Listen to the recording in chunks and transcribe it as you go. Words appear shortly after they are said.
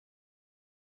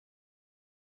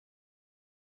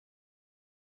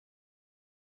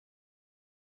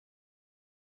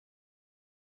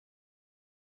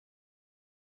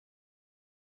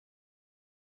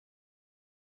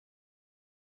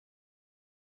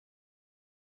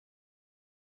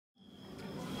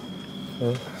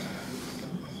Uh,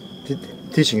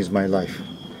 Teaching is my life.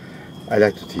 I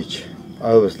like to teach.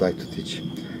 I always like to teach.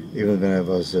 Even when I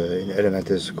was in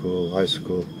elementary school, high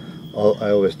school, I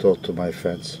always taught to my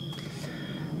friends.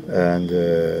 And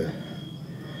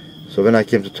so when I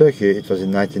came to Turkey, it was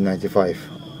in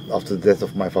 1995, after the death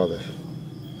of my father.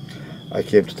 I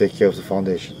came to take care of the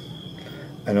foundation.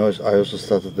 And I also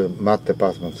started the math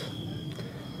department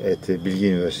at Bilgi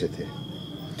University.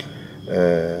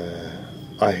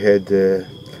 I had the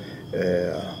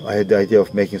idea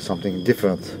of making something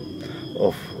different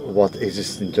of what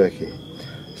exists in Turkey,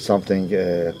 something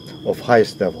of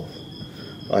highest level.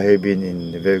 I have been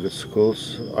in very good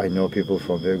schools. I know people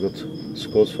from very good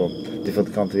schools from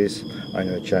different countries. I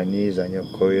know Chinese, I know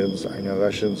Koreans, I know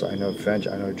Russians, I know French,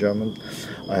 I know German.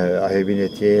 I have been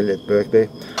at Yale, at Berkeley.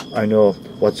 I know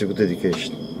what's a good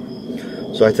education.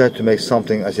 So I tried to make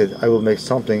something. I said I will make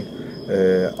something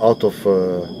out of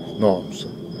norms,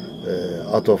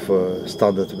 out of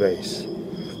standard ways.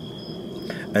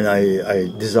 And I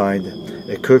designed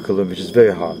a curriculum which is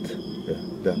very hard,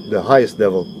 the highest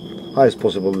level, highest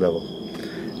possible level,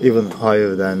 even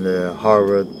higher than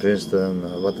Harvard, Princeton,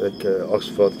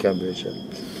 Oxford, Cambridge.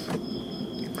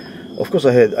 Of course,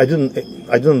 I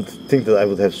didn't think that I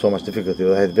would have so much difficulty,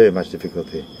 but I had very much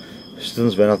difficulty.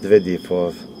 Students were not ready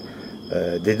for.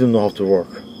 They didn't know how to work,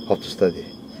 how to study.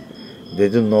 They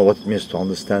didn't know what it means to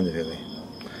understand really.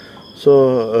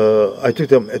 So I took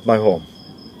them at my home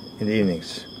in the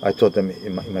evenings. I taught them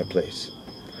in my place.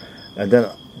 And then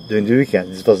during the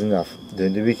weekend, this was enough.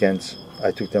 During the weekends,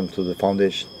 I took them to the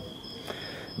foundation.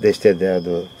 They stayed there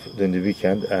during the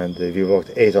weekend, and we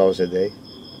worked 8 hours a day.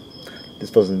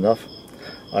 This wasn't enough.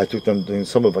 I took them during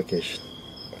summer vacation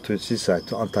to the seaside,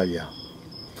 to Antalya.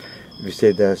 We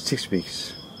stayed there 6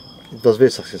 weeks. It was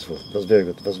very successful. It was very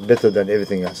good. It was better than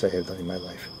everything else I have done in my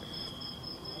life.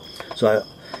 So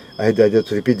I had the idea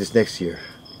to repeat this next year.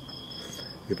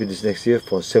 Repeat this next year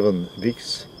for 7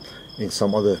 weeks in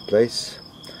some other place.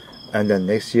 And then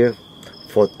next year,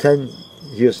 for 10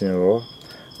 years in a row,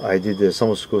 I did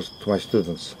summer schools to my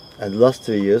students. And the last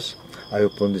 3 years, I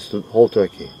opened this to whole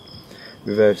Turkey.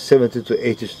 We were 70 to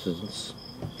 80 students,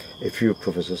 a few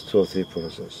professors, 2 or 3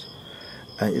 professors.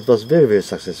 And it was very, very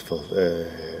successful.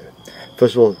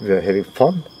 First of all, we were having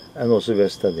fun, and also we were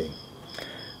studying.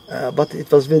 But it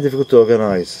was very difficult to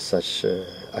organize such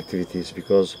activities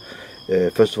because,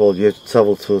 first of all, you have to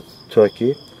travel to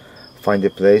Turkey, find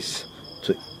a place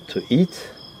to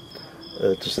eat,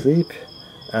 to sleep,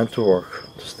 and to work,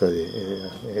 to study.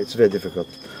 It's very difficult.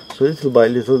 So little by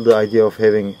little, the idea of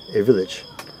having a village.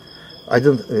 I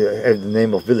didn't have the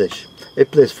name of village. A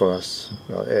place for us,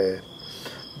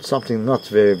 something not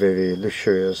very, very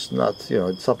luxurious, not,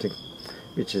 something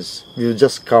which is, we would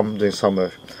just come during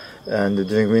summer, and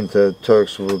during winter,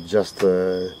 Turks would just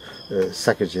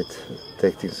saccage it,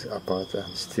 take things apart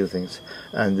and steal things.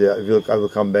 And I will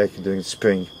come back during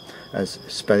spring and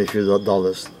spend a few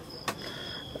dollars.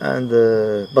 And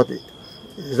but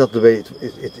it's not the way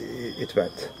it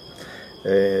went.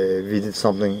 We did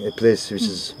something, a place which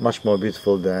is much more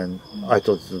beautiful than I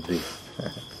thought it would be.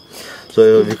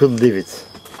 So we couldn't leave it.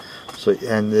 So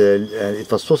and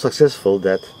it was so successful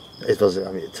that it was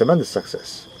a tremendous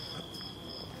success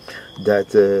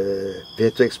that we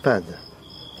had to expand.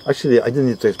 Actually, I didn't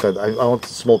need to expand. I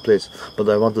wanted a small place, but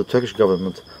I wanted the Turkish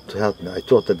government to help me. I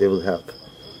thought that they would help.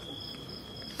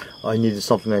 I needed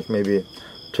something like maybe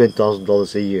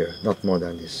 $20,000 a year, not more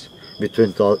than this. With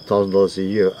 $20,000 a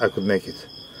year, I could make it.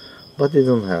 But they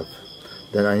didn't help.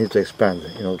 Then I need to expand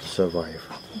in order to survive.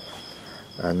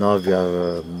 And now we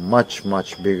are much,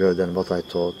 much bigger than what I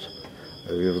thought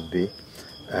we would be.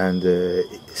 And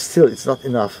still, it's not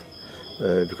enough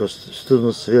because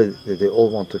students really, they all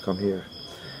want to come here.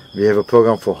 We have a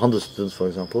program for 100 students, for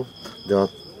example. There are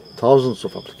thousands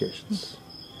of applications.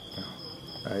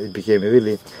 It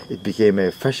became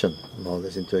a fashion, more or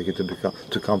less, in Turkey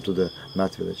to come to the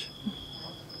math village.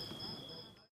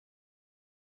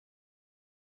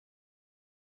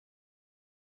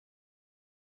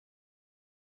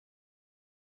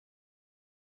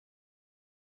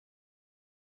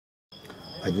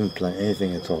 I didn't plan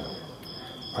anything at all.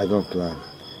 I don't plan.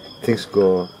 Things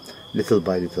go little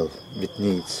by little, with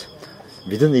needs.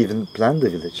 We didn't even plan the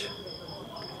village.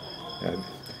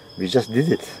 We just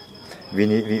did it. We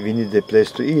need a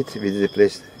place to eat.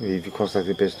 We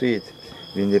constructed a place to eat.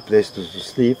 We need a place to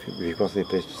sleep. We constructed a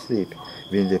place to sleep.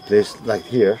 We need a place like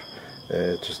here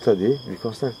to study. We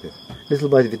constructed little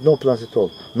by little, with no plans at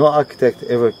all. No architect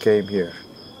ever came here.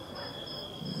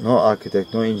 No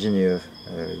architect, no engineer.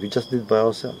 We just did it by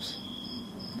ourselves.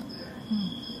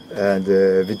 And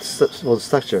with the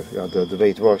structure, the way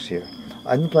it works here,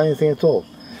 I didn't plan anything at all.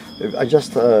 I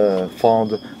just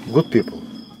found good people.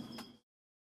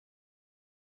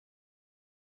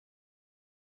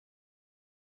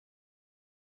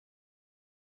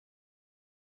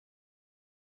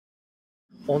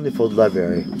 Only for the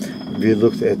library. We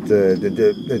looked at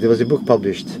there was a book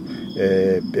published,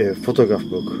 a photograph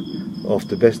book of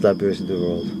the best libraries in the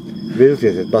world. We looked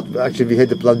at it, but actually we had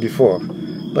the plan before,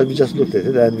 but we just looked at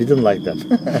it and we didn't like them.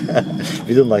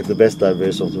 We didn't like the best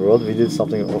libraries of the world. We did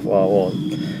something of our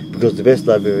own because the best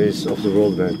libraries of the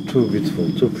world were too beautiful,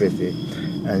 too pretty,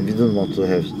 and we didn't want to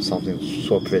have something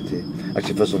so pretty.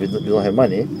 Actually, first of all, we don't have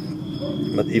money,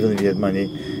 but even if we had money,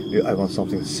 I want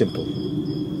something simple.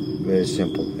 Very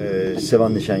simple.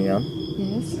 Sevan Nishanyan,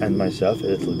 yes, and myself a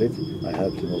little bit. I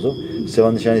helped him also.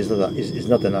 Sevan Nishanyan is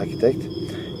not an architect.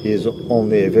 He is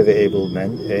only a very able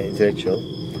man, intellectual,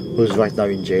 who is right now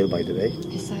in jail, by the way.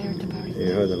 Yes, I heard about it.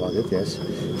 You heard about it, yes.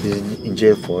 He's in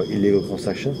jail for illegal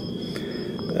construction.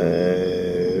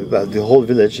 Well, the whole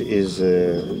village is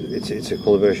it's a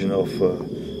collaboration of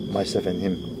myself and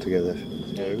him together.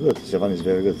 Very good. Sevan is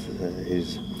very good.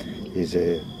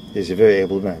 He's a very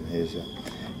able man.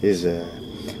 He's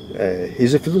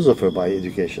a philosopher by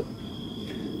education,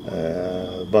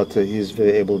 but he's a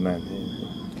very able man.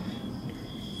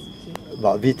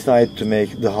 But we tried to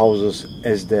make the houses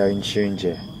as they are in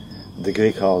Şirince, the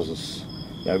Greek houses.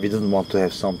 Yeah, we didn't want to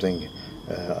have something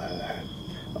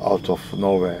out of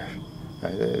nowhere.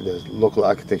 The local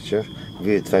architecture,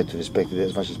 we tried to respect it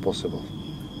as much as possible.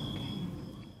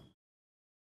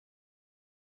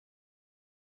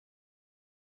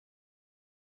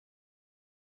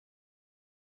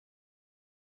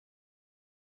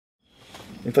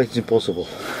 In fact, it's impossible.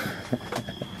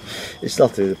 It's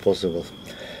not really possible.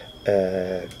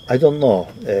 I don't know.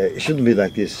 It shouldn't be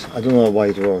like this. I don't know why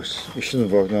it works. It shouldn't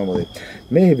work normally.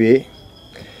 Maybe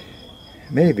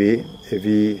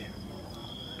we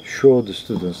show the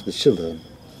students, the children,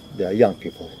 they are young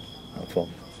people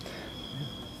from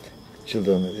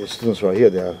children, the students who are here,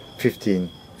 they are 15,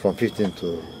 from 15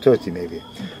 to 30 maybe,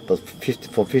 but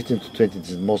from 15 to 20 is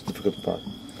the most difficult part.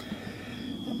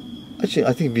 Actually,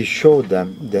 I think we show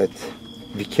them that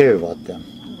we care about them,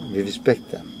 we respect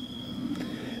them.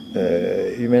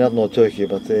 You may not know Turkey,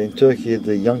 but in Turkey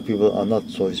the young people are not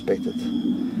so respected.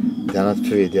 They are not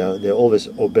free. They always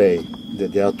obey.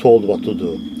 They are told what to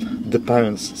do. The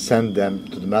parents send them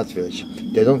to the math village.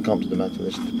 They don't come to the math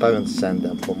village. The parents send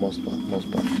them for most part.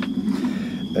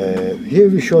 Here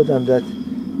we show them that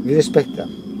we respect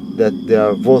them, that they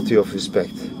are worthy of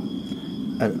respect,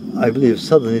 and I believe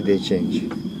suddenly they change.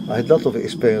 I had a lot of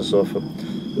experience of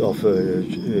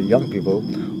young people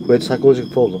who had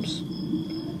psychological problems,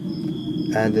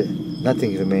 and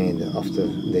nothing remained after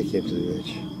they came to the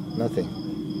village. Nothing.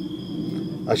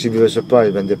 Actually, we were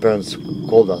surprised when the parents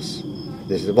called us.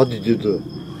 They said, "What did you do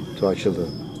to our children?"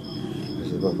 I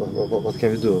said, what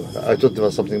can we do? I thought there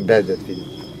was something bad that we did.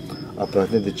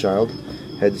 Apparently the child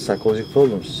had psychological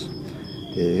problems.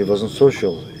 He wasn't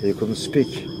social. He couldn't speak.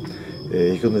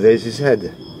 He couldn't raise his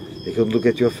head. He couldn't look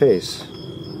at your face.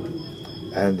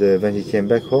 And when he came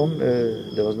back home,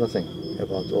 there was nothing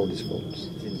about all these problems.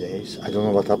 In days, I don't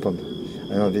know what happened.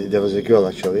 I know there was a girl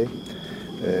actually.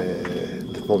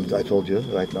 The problem that I told you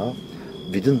right now.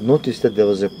 We didn't notice that there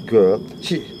was a girl.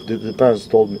 The parents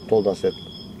told us that.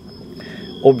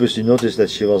 Obviously, noticed that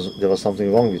there was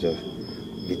something wrong with her.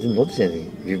 We didn't notice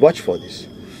anything. We watched for this.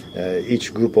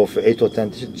 Each group of 8 or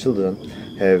 10 children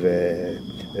have a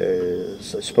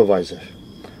supervisor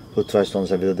who tries to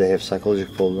understand whether they have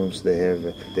psychological problems,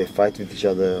 they fight with each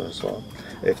other, and so on.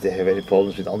 If they have any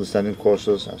problems with understanding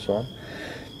courses and so on.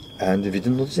 And we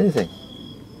didn't notice anything.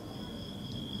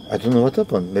 I don't know what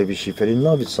happened. Maybe she fell in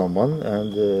love with someone,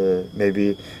 and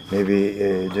maybe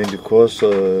during the course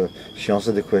she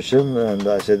answered the question, and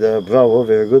I said, "Bravo,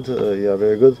 very good. You are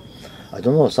very good." I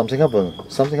don't know. Something happened.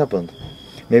 Something happened.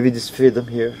 Maybe this freedom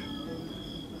here.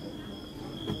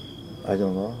 I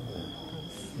don't know.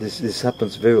 This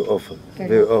happens very often.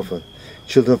 Very often.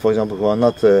 Children, for example, who are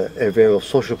not aware of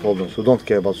social problems, who don't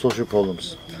care about social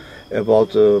problems,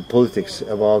 about politics,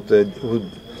 about who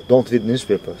don't read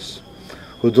newspapers,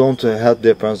 who don't help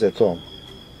their parents at home,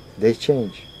 they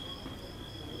change.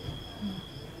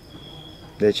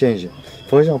 They change.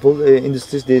 For example, in the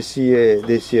streets they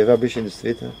see a rubbish in the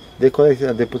street, they collect it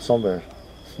and they put somewhere.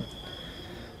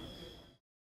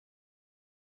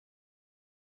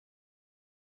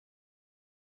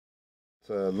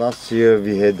 Last year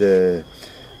we had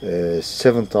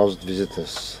 7,000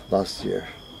 visitors last year.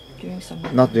 During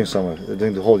summer? Not during summer,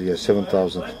 during the whole year,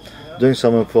 7,000. During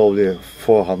summer probably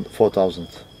 4,000.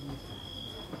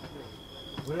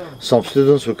 Some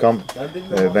students who come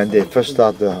when they first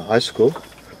start the high school,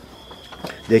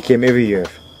 they came every year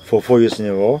for 4 years in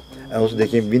a row, and also they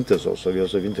came winters also. We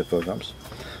also have winter programs,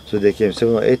 so they came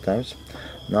 7 or 8 times.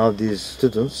 Now these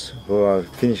students who are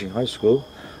finishing high school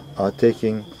are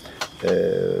taking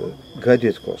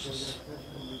graduate courses.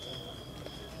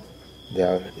 They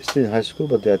are still in high school,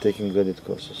 but they are taking graduate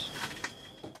courses.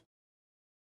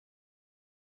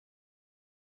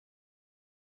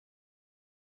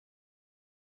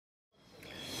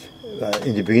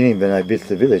 In the beginning, when I built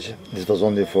the village, this was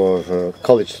only for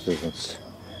college students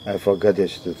and for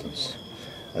graduate students.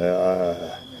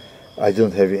 I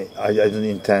didn't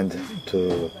intend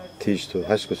to teach to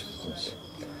high school students,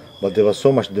 but there was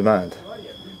so much demand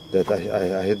that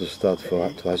I had to start to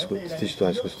teach to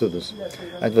high school students,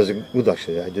 and it was good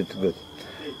actually. I did good.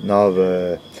 Now,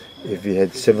 if we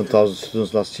had 7,000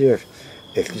 students last year,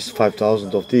 at least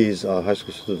 5,000 of these are high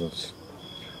school students.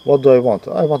 What do I want?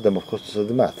 I want them, of course, to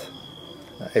study math,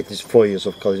 at least 4 years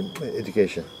of college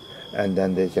education, and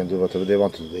then they can do whatever they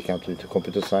want to do. They can go into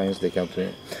computer science, they can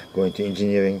go into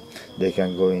engineering, they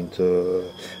can go into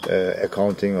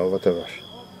accounting or whatever.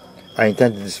 I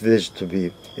intended this village to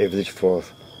be a village for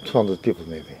 200 people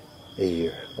maybe a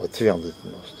year, or 300 at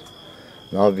most.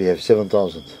 Now we have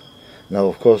 7,000. Now,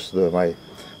 of course, my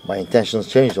intentions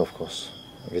changed, of course,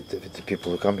 with the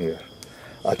people who come here.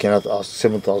 I cannot ask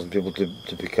 7,000 people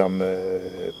to become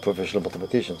professional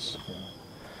mathematicians.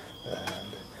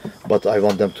 But I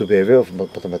want them to be aware of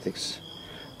mathematics,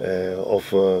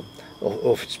 of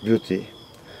its beauty,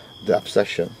 the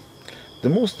abstraction. The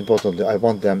most importantly, I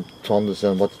want them to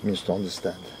understand what it means to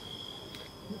understand.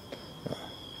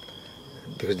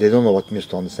 Because they don't know what it means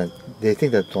to understand. They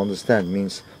think that to understand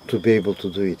means to be able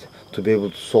to do it, to be able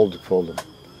to solve the problem.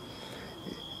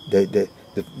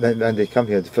 When they come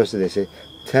here, the first thing they say,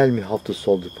 tell me how to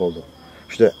solve the problem.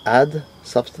 Should I add,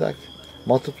 subtract,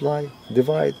 multiply,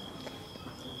 divide?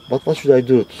 What should I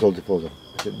do to solve the problem?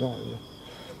 I said, no,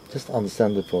 just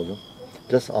understand the problem.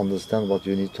 Just understand what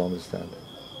you need to understand.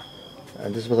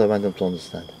 And this is what I want them to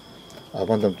understand. I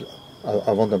want them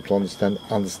to understand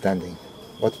understanding,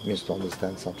 what it means to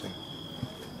understand something.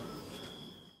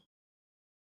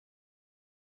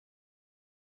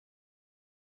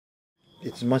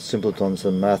 It's much simpler to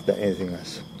understand math than anything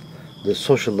else. The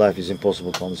social life is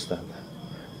impossible to understand.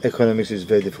 Economics is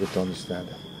very difficult to understand.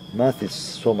 Math is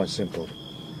so much simple.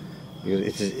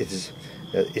 Because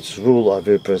its rules are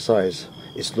very precise,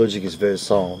 its logic is very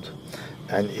sound,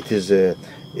 and it is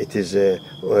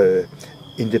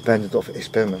independent of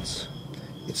experiments.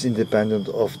 It's independent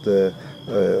of the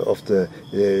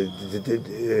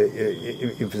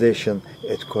inflation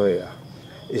at Korea.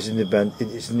 It's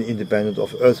independent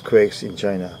of earthquakes in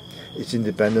China. It's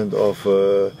independent of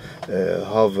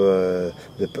how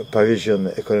the Parisian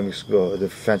economics go, the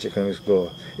French economics go.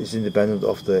 It's independent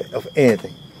of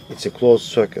anything. It's a closed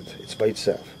circuit. It's by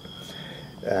itself,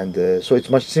 and so it's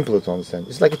much simpler to understand.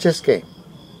 It's like a chess game.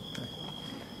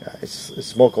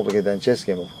 It's more complicated than a chess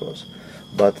game, of course,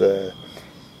 but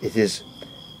it is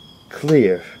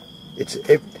clear.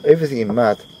 Everything in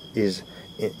math is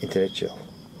intellectual.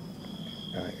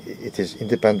 It is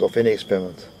independent of any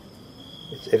experiment.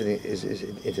 Everything is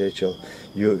intellectual.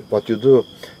 What you do,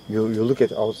 you look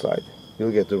at outside. You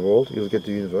look at the world. You look at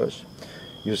the universe.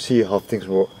 You see how things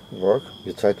work.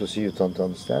 You try to see, you try to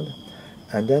understand,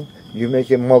 and then you make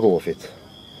a model of it.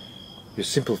 You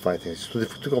simplify things.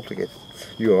 It's too complicated.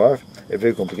 You are a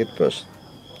very complicated person.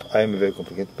 I am a very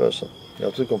complicated person. You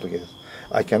are too complicated.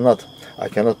 I cannot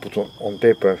put on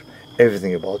paper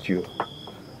everything about you.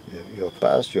 Your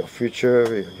past, your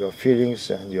future, your feelings,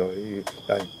 and you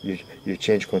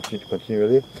change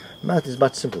continually. Math is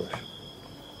much simpler.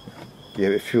 You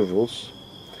have a few rules.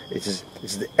 It's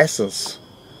the essence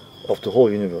of the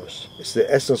whole universe. It's the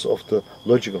essence of the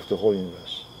logic of the whole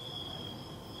universe.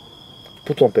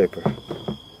 Put on paper.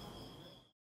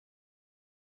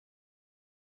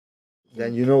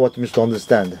 Then you know what it means to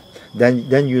understand.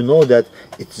 Then you know that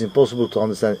it's impossible to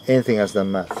understand anything else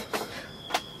than math.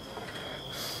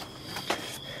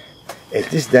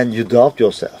 At least then you doubt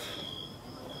yourself.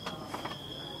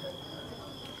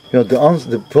 You know,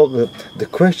 the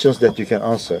questions that you can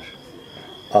answer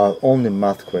are only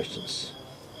math questions.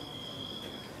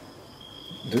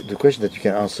 The question that you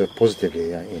can answer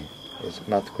positively is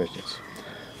math questions.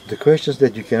 The questions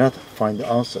that you cannot find the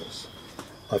answers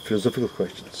are philosophical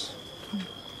questions.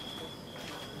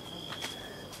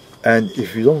 And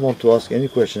if you don't want to ask any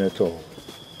question at all,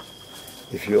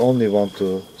 if you only want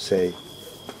to say,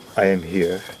 I am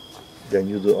here, then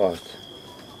you do art.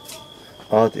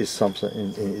 Art is something.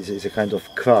 Is a kind of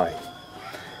cry.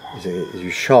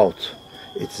 You shout.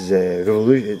 it is a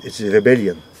revolution. It's a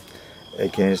rebellion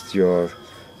against your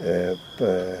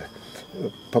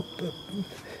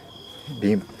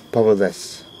being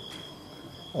powerless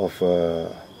of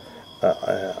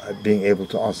being able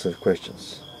to answer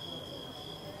questions.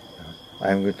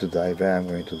 I'm going to die. Where I'm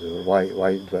going to do? Why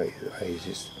do I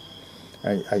exist?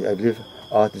 I believe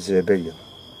art is a rebellion.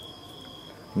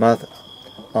 Math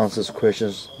answers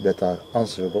questions that are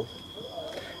answerable.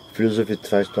 Philosophy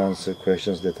tries to answer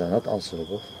questions that are not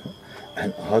answerable.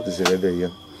 And art is a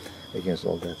rebellion against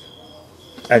all that.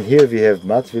 And here we have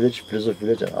Math Village, Philosophy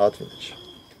Village, and Art Village.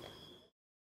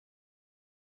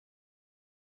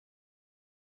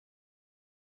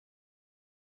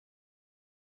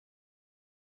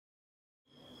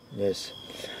 Yes.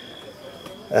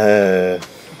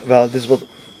 Well, this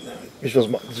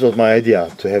was my idea,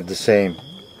 to have the same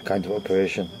kind of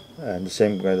operation and the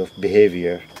same kind of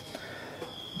behavior.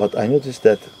 But I noticed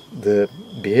that the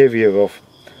behavior of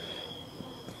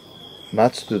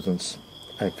math students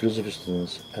and philosophy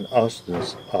students and art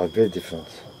students are very different.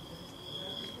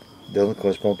 They don't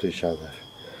correspond to each other.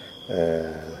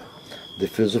 The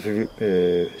philosophy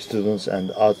students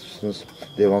and art students,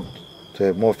 they want to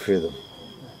have more freedom.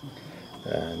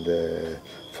 And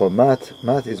for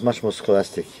math is much more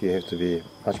scholastic. You have to be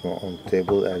much more on the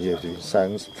table, and you have to be in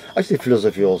silence. Actually,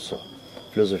 philosophy also.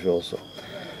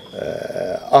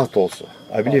 Art also.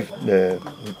 I believe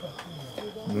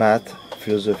math,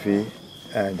 philosophy,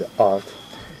 and art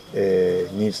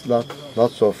needs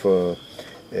lots of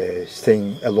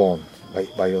staying alone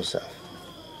by yourself.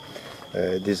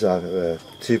 These are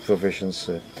three professions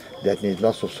that need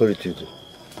lots of solitude,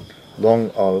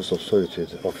 long hours of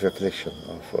solitude, of reflection,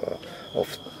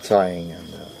 of trying.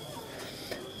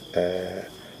 And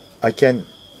I can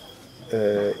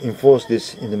enforce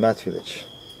this in the math village,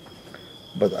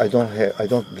 but I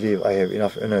don't believe I have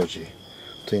enough energy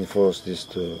to enforce this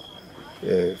to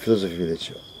philosophy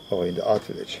village or in the art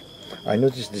village. I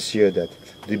noticed this year that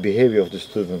the behavior of the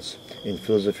students in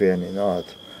philosophy and in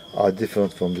art are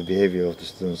different from the behavior of the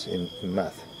students in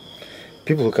math.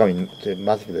 People who come in the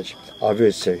math village are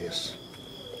very serious.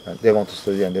 And they want to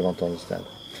study and they want to understand.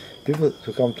 People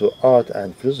who come to art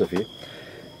and philosophy,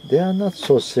 they are not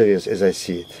so serious as I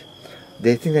see it.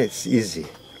 They think that it's easy.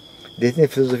 They think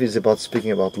philosophy is about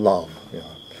speaking about love.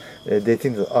 They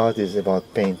think that art is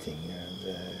about painting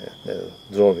and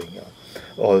drawing,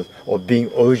 or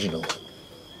being original.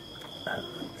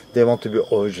 They want to be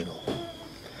original.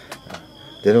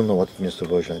 They don't know what it means to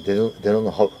be original. They don't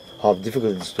know how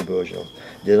difficult it is to be original.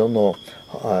 They don't know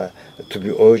to be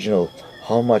original,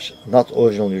 how much not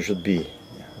original you should be.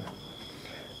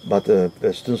 But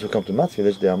students who come to math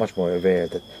village, they are much more aware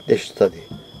that they should study.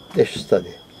 They should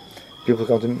study. People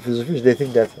who come to philosophy, they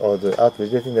think that, or the art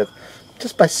village, they think that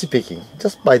just by speaking,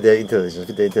 just by their intelligence,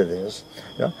 with their intelligence,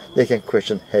 they can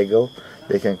question Hegel,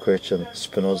 they can question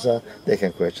Spinoza, they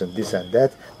can question this and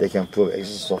that, they can prove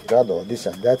existence of God or this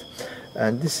and that.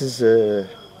 And this is,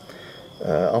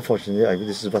 unfortunately, I believe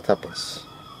this is what happens.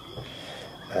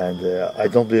 And I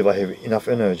don't believe I have enough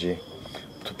energy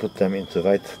to put them into the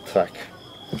right track.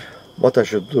 What I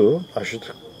should do, I should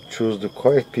choose the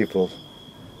correct people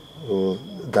who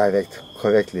direct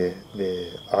correctly the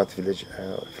art village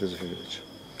and philosophy village.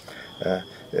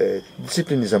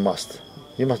 Discipline is a must.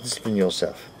 You must discipline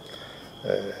yourself.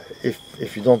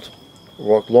 If you don't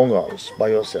work long hours by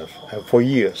yourself and for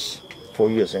years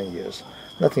and years,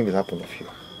 nothing will happen of you,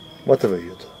 whatever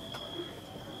you do.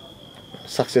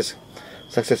 Success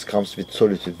comes with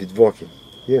solitude, with working.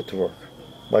 You have to work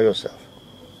by yourself.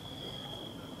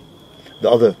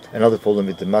 Another problem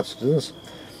with the math students,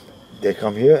 they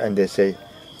come here and they say,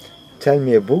 tell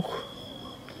me a book,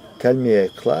 tell me a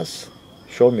class,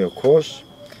 show me a course,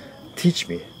 teach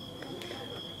me.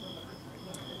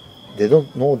 They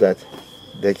don't know that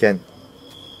they don't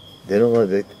know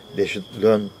that they should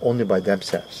learn only by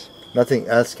themselves. Nothing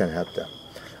else can help them.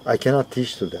 I cannot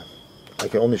teach to them. I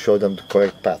can only show them the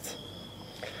correct path.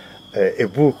 A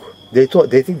book, they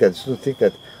think that, students think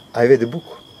that I read a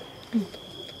book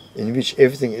in which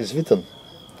everything is written,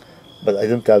 but I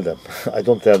don't tell them. I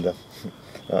don't tell them.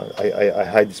 I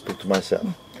hide this book to myself.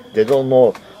 They don't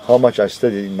know how much I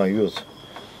studied in my youth,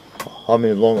 how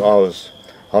many long hours,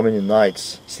 how many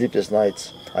nights, sleepless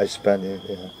nights I spent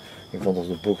in front of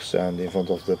the books and in front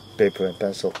of the paper and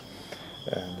pencil.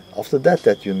 And after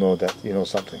that you know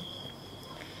something.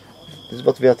 This is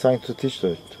what we are trying to teach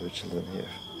to children here.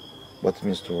 What it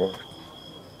means to work.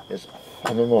 Yes,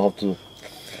 I don't know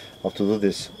how to do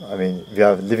this. I mean, we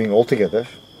are living all together,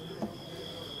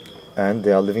 and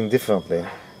they are living differently,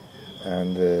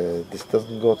 and this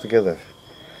doesn't go together.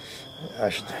 I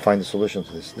should find a solution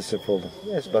to this. This is a problem.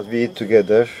 Yes, but we eat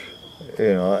together,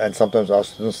 you know, and sometimes our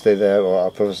students stay there or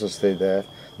our professors stay there.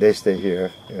 They stay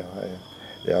here. You know,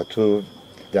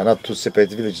 they are not two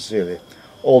separated villages really.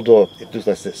 Although it looks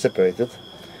like they're separated,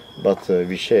 but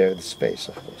we share the space,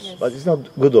 of course. Yes. But it's not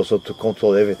good also to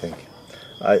control everything.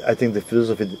 I think the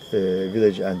philosophy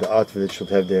village and the art village should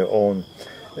have their own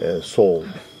soul.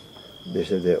 They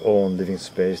should have their own living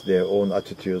space, their own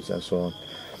attitudes, and so on.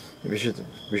 We should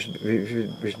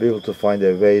be able to find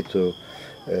a way to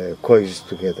coexist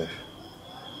together,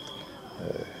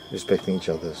 respecting each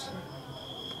other's.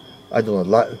 I don't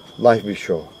know. Life will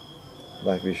show.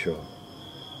 Life will show.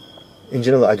 In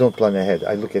general, I don't plan ahead.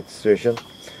 I look at the situation,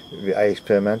 I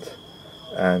experiment,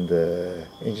 and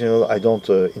in general, I don't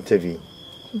intervene.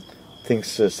 Things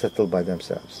settle by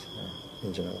themselves.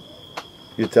 In general,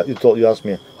 you asked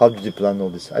me, how did you plan all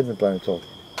this? I didn't plan at all.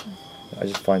 I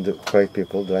just find the correct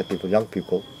people, the right people, young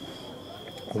people,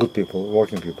 good people,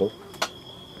 working people,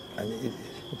 and it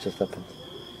just happened.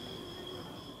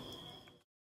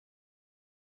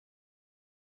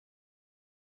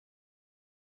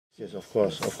 Yes, of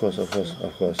course.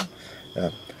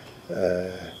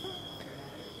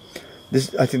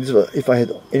 This, I think, if I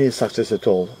had any success at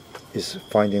all, is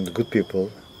finding the good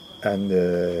people and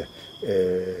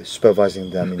supervising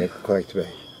them in a correct way.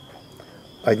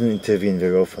 I didn't intervene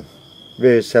very often.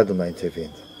 Very seldom I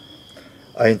intervened.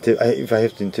 If I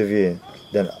have to intervene,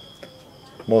 then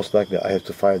most likely I have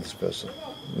to fire this person.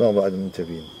 No, I don't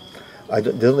intervene. They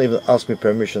don't even ask me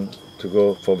permission to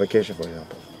go for vacation, for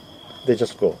example. They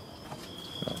just go.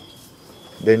 No.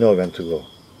 They know when to go.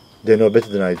 They know better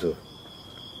than I do.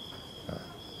 No.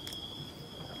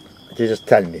 They just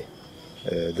tell me,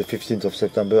 the 15th of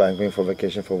September I'm going for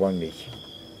vacation for 1 week.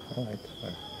 All right.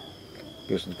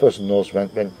 Because the person knows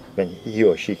when he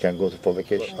or she can go for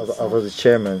vacation. I was the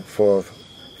chairman for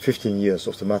 15 years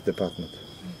of the math department.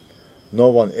 No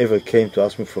one ever came to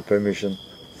ask me for permission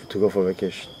to go for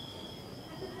vacation.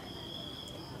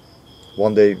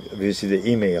 One day we received an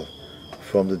email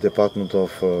from the department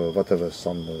of whatever,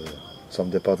 some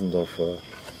department of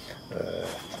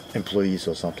employees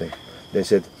or something. They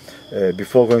said,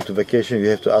 before going to vacation, you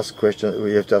have to ask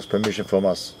permission from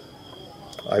us.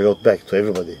 I wrote back to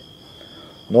everybody.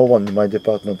 No one in my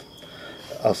department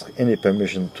asked any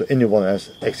permission to anyone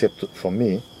else except from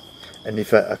me. And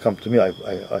if I come to me,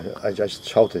 I just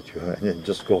shout at you and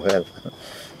just go ahead.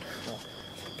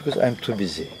 Because I'm too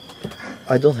busy.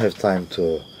 I don't have time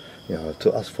to,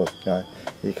 to ask for.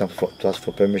 You come to ask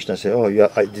for permission. I say, oh,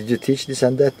 did you teach this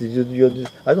and that? Did you do this?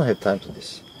 I don't have time to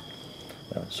this.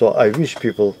 So I wish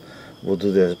people would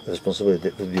do their responsibility.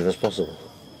 They would be responsible.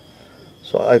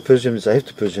 So I presume this. I have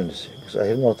to presume this because I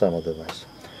have no time otherwise.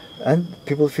 And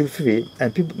people feel free.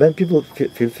 And when people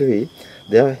feel free,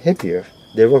 they are happier.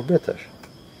 They work better.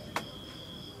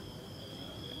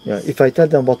 If I tell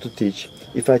them what to teach,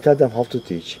 if I tell them how to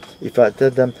teach, if I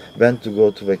tell them when to go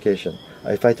to vacation,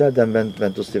 if I tell them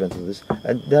when to sleep and do this,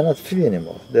 and they are not free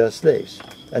anymore. They are slaves,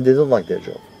 and they don't like their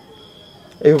job.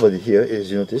 Everybody here, as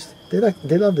you noticed, they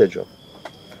love their job.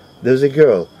 There's a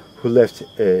girl who left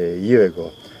a year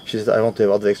ago. She said, I want to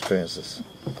have other experiences.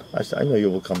 I said, I know you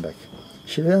will come back.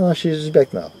 She said, no, she's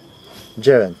back now.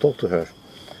 Jaren, talk to her.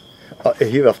 A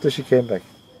year after she came back.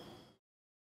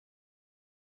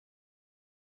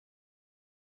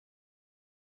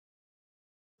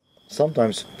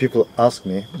 Sometimes people ask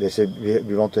me, they say,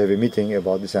 we want to have a meeting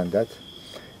about this and that.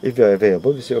 If you are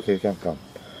available, we say, okay, you can come.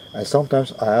 And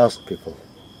sometimes I ask people.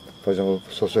 For example,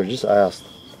 sociologists, I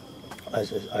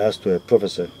asked to a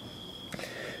professor,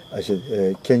 I said,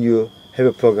 can you have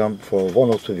a program for 1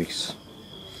 or 2 weeks?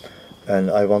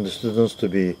 And I want the students to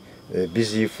be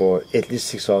busy for at least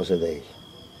 6 hours a day.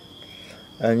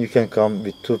 And you can come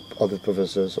with 2 other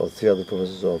professors or 3 other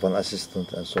professors or 1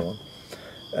 assistant and so on.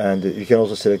 And you can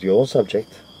also select your own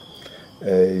subject.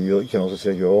 You can also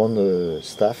select your own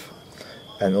staff,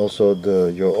 and also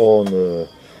your own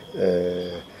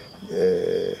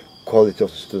quality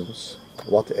of the students,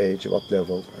 what age, what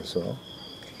level, and so on.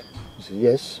 You say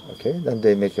yes, okay. Then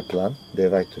they make a plan. They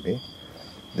write to me.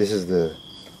 This is the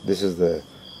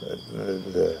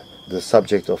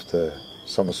subject of the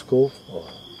summer school or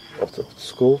of the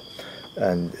school,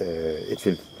 and it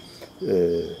will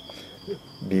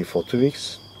be for 2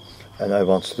 weeks. And I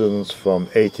want students from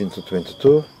 18 to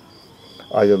 22,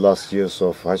 either last years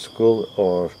of high school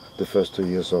or the first 2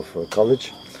 years of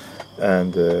college.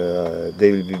 And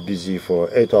they will be busy for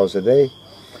 8 hours a day.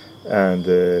 And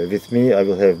with me, I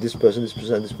will have this person, this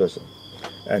person, and this person.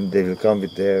 And they will come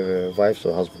with their wives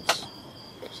or husbands.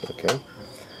 Okay.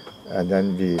 And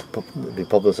then we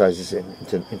publicize this in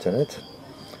internet.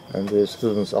 and the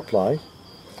students apply.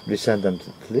 We send them to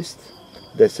the list.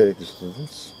 They select the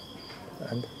students,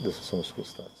 and the summer school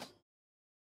starts.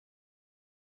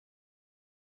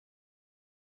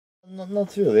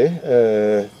 Not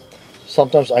really.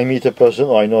 Sometimes I meet a person,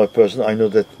 or I know a person. I know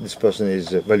that this person is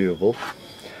valuable.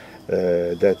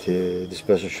 That this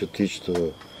person should teach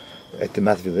at the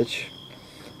math village.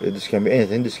 This can be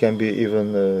anything. This can be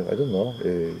even I don't know,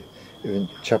 even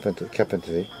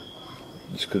carpentry.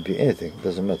 This could be anything.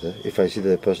 Doesn't matter. If I see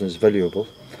that a person is valuable,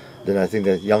 then I think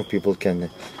that young people can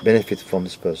benefit from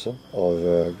this person,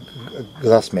 or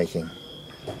glass making.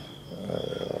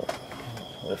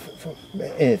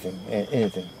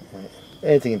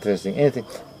 Anything interesting,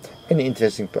 any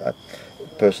interesting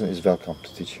person is welcome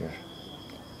to teach here.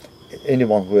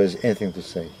 Anyone who has anything to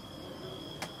say.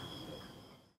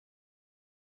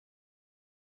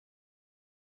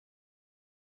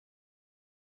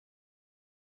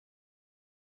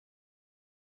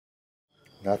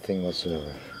 Nothing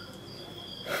whatsoever.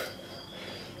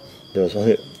 There was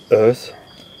only earth,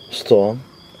 storm,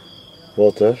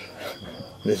 water.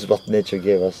 This is what nature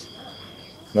gave us.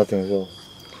 Nothing at all.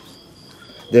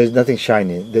 There is nothing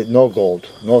shiny. There's no gold,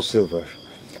 no silver,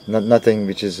 nothing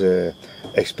which is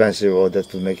expensive or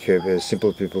that will make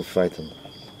simple people frightened.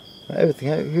 Everything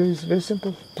here is very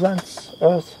simple: plants,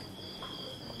 earth,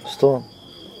 stone,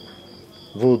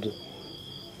 wood.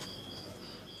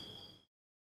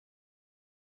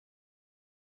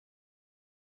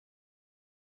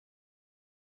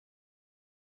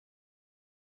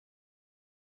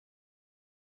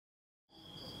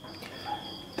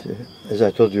 As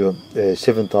I told you,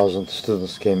 7,000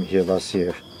 students came here last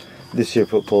year. This year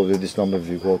probably this number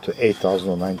will go to 8,000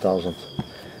 or 9,000.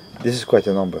 This is quite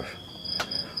a number.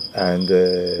 And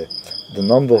the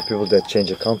number of people that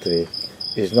change a country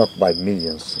is not by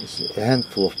millions. It's a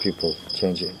handful of people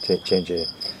change a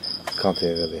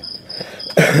country really.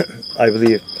 I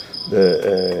believe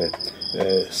the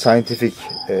scientists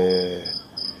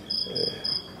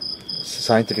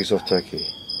of Turkey,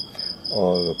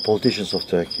 or politicians of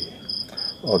Turkey,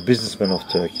 or businessmen of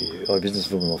Turkey, or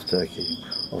businesswomen of Turkey,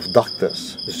 of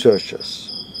doctors, researchers,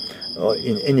 or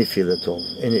in any field at all,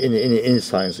 any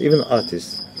science, even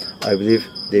artists, I believe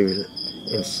they will,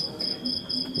 in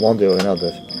one day or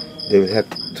another, they will have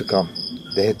to come.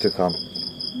 They had to come.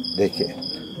 They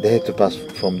had to pass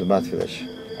from the math village.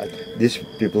 These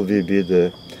people will be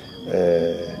the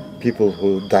people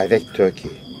who direct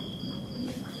Turkey,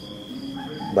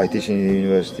 by teaching in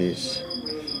universities,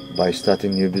 by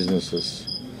starting new businesses,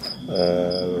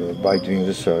 by doing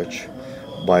research,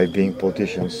 by being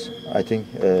politicians. I think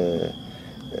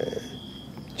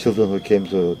children who came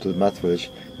to the math village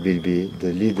will be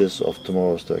the leaders of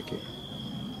tomorrow's Turkey.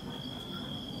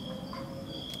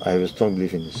 I have a strong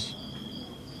belief in this.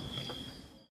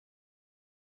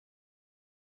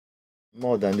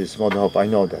 More than this, more than hope, I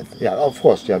know that. Yeah, of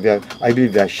course, yeah, I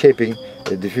believe we are shaping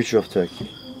the future of Turkey.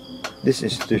 This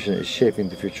institution is shaping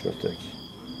the future of Turkey.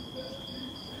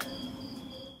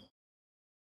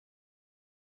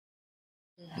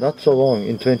 Not so long,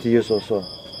 in 20 years or so.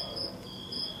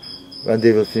 When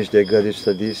they will finish their graduate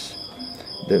studies,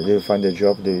 they will find a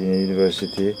job in a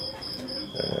university.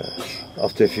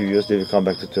 After a few years, they will come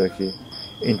back to Turkey.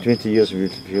 In 20 years, we will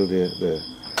feel the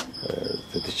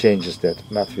changes that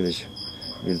Math Village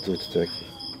will do to Turkey.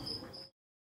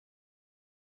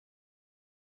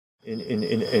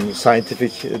 In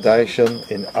scientific direction,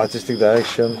 in artistic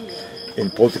direction, in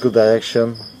political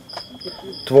direction,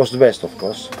 towards the West, of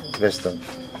course, Western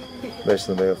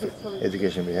way of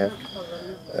education we have,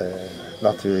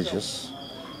 not religious.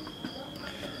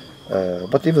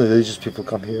 But even religious people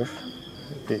come here.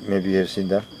 Maybe you have seen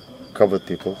them, covered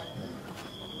people.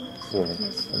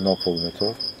 No problem at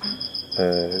all.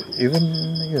 Even,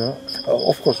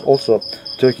 of course, also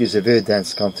Turkey is a very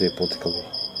dense country politically.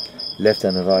 Left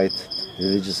and right,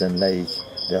 religious and laïc,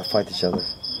 they fight each other,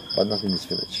 but not in this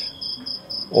village.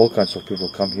 All kinds of people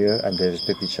come here and they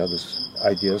respect each other's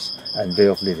ideas and way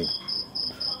of living.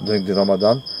 During the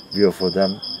Ramadan, we offer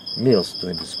them meals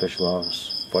during the special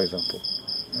hours, for example.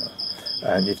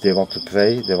 And if they want to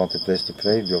pray, they want a place to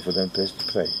pray, we offer them a place to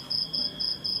pray.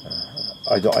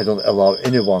 I don't allow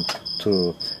anyone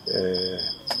to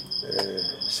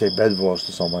say bad words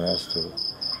to someone else.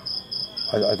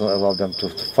 I don't allow them to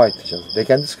fight each other. They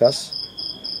can discuss,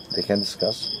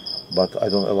 but I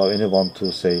don't allow anyone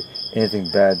to say anything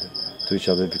bad to each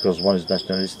other because one is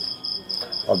nationalist,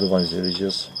 other one is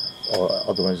religious, or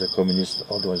other one is a communist,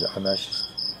 other one is an anarchist.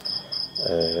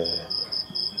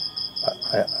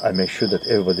 I make sure that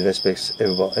everybody respects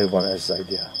everyone else's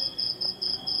idea.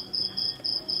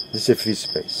 This is a free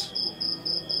space.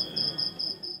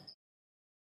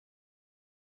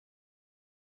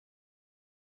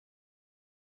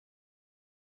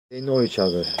 They know each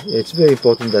other. It's very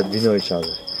important that we know each other.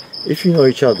 If you know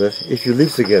each other, if you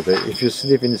live together, if you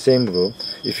sleep in the same room,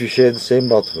 if you share the same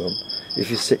bathroom, if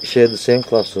you share the same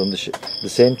classroom, the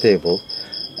same table,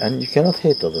 and you cannot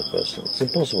hate the other person. It's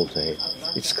impossible to hate.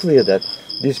 It's clear that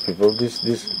these people,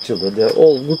 these children, they are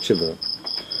all good children.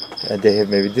 And they have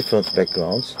maybe different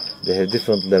backgrounds, they have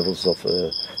different levels of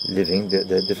living, they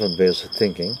have different ways of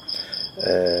thinking,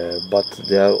 but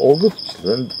they are all good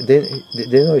children.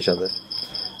 They know each other.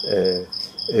 A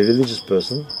religious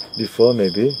person, before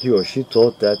maybe he or she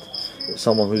thought that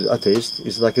someone who is atheist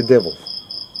is like a devil.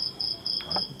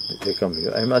 They come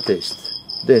here, I'm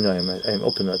atheist. They know I'm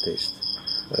open atheist.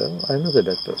 Well, I'm not a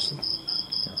bad person.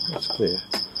 Yeah, it's clear.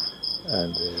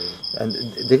 And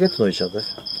they get to know each other.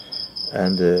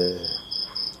 And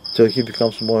Turkey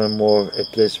becomes more and more a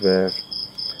place where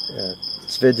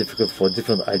it's very difficult for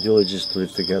different ideologies to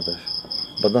live together.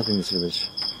 But not in this village.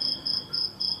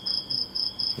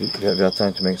 We are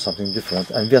trying to make something different,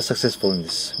 and we are successful in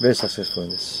this, very successful in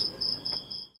this.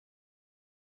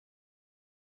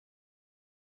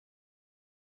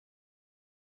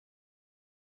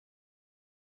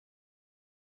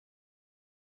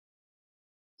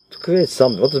 To create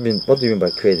something, what do you mean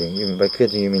by creating? You mean by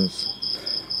creating, you mean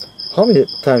how many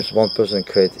times one person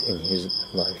creates in his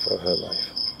life or her life?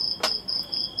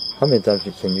 How many times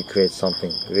can you create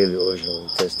something really original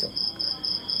and interesting?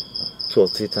 2 or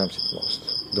 3 times at most.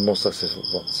 The most successful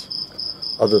ones.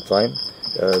 Other time,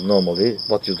 normally,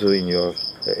 what you do in your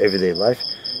everyday life,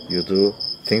 you do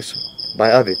things by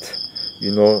habit.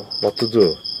 You know what to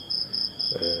do.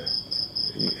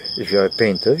 If you are a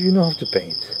painter, you know how to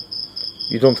paint.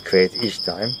 You don't create each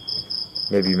time.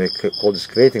 Maybe you may call this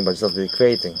creating, but it's not really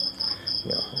creating.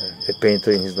 You know, a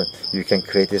painter in his life, you can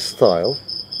create a style,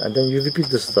 and then you repeat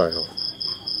the style.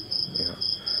 You know,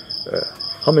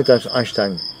 how many times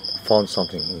Einstein found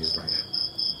something in his life?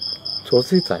 2 or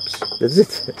 3 times. That's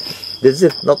it. That's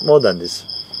it. Not more than this.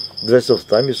 The rest of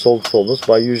the time you solve problems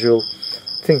by usual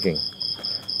thinking.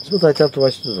 That's what I tell to my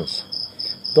students.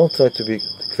 Don't try to be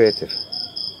creative.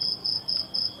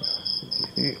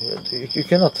 You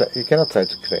cannot try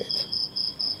to create.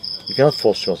 You cannot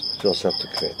force yourself to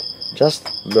create.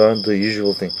 Just learn the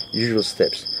usual thing, usual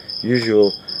steps,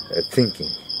 usual thinking,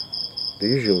 the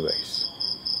usual ways.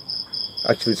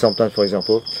 Actually, sometimes, for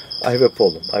example, I have a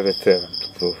problem, I have a theorem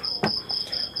to prove.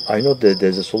 I know that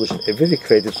there's a solution, a very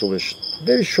creative solution,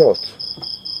 very short.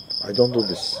 I don't do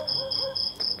this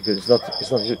because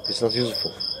it's not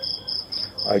useful.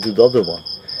 I do the other one.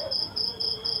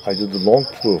 I do the long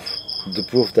proof, the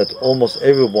proof that almost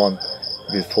everyone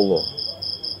will follow.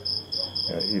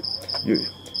 You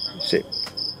see,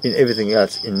 in everything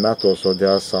else, in math also,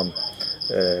 there are some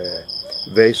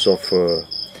ways of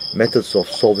methods of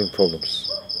solving problems.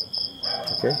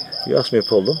 Okay, you ask me a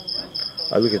problem,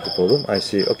 I look at the problem, I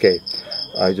see, okay,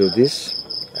 I do this,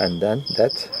 and then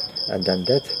that, and then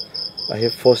that. I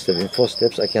have 4 steps. In 4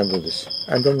 steps, I can do this,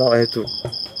 and then now I have to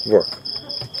work.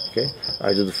 Okay,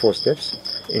 I do the 4 steps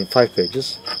in 5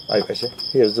 pages. I say,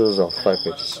 here's the result, 5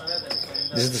 pages.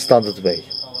 This is the standard way.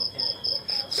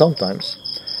 Sometimes,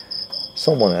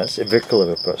 someone else, a very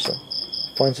clever person,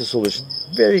 finds a solution,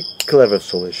 very clever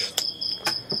solution.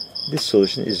 This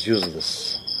solution is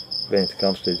useless when it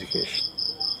comes to education.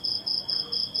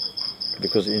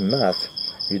 Because in math,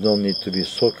 you don't need to be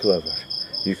so clever.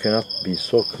 You cannot be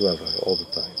so clever all the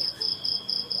time.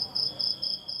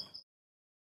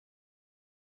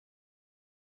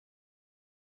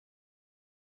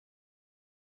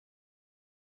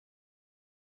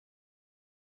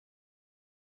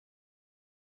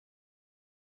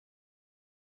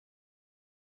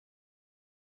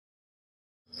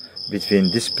 Between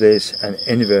this place and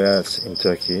anywhere else in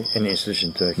Turkey, any institution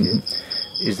in Turkey,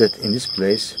 is that in this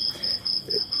place,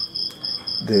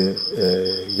 the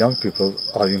young people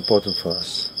are important for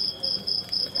us.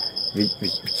 We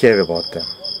care about them.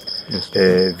 Yes.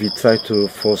 We try to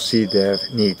foresee their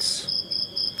needs.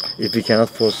 If we cannot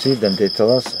foresee them, they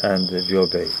tell us and we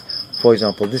obey. For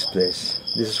example, this place,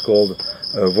 this is called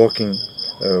Working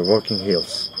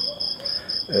Hills.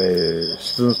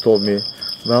 Students told me,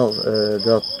 well,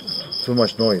 there are too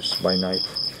much noise by night.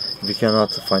 We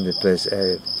cannot find a place,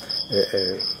 a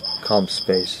calm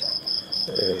space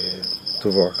to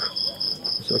work.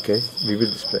 It's okay, we build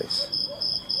this place.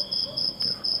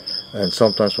 Yeah. And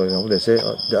sometimes, for example, they say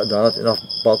there are not enough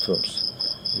bathrooms.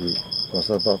 We must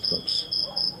have bathrooms.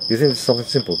 You think it's something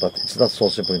simple, but it's not so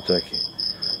simple in Turkey.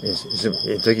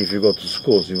 In Turkey, if you go to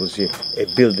schools, you will see a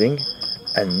building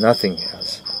and nothing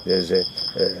else. There's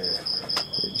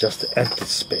just empty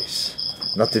space.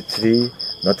 Not a tree,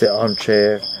 not an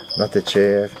armchair, not a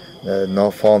chair, no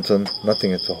fountain,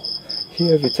 nothing at all.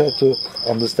 Here we try to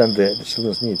understand the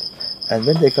children's need. And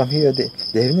when they come here,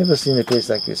 they have never seen a place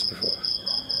like this before.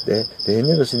 They have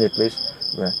never seen a place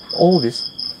where all the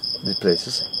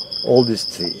places, all these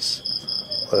trees,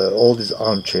 all these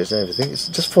armchairs and everything, it's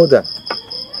just for them.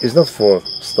 It's not for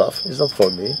stuff. It's not for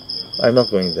me. I'm not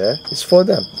going there. It's for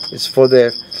them. It's for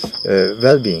their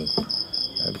well-being.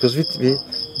 Because we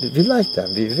like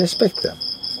them. We respect them.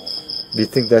 We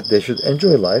think that they should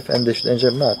enjoy life and they should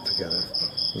enjoy math together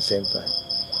at the same time.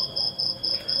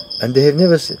 And they have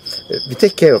never seen. We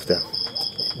take care of them.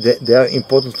 They are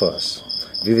important for us.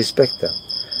 We respect them.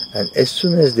 And as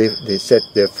soon as they set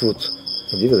their foot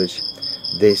in the village,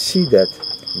 they see that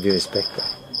we respect them.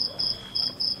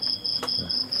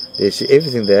 They see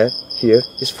everything here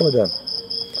is for them.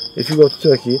 If you go to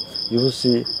Turkey, you will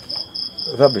see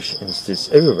rubbish in the streets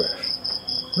everywhere.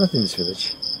 Not in this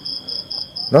village.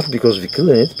 Not because we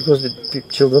clean it, because the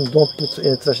children don't put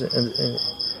any trash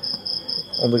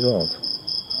on the ground.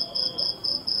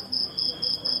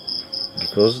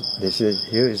 Because they see that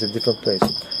here is a different place.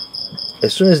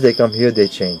 As soon as they come here, they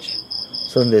change.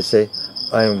 Suddenly they say,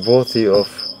 I am worthy of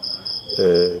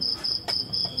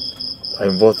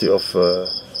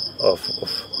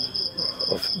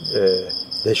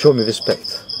they show me respect.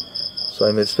 So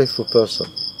I'm a respectful person.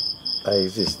 I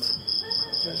exist.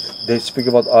 They speak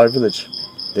about our village.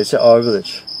 They say our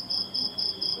village.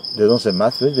 They don't say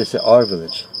math village, they say our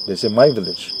village. They say my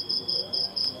village.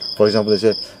 For example,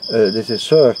 they say,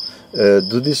 sir,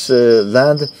 do this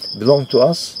land belong to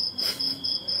us?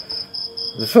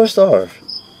 The first hour.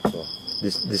 So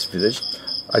this village,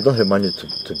 I don't have money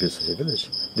to build such a village.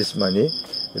 This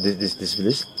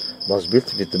village was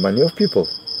built with the money of people,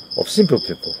 of simple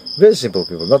people, very simple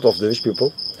people, not of the rich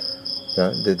people.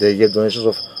 They gave donations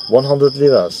of 100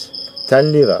 liras,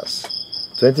 10 liras,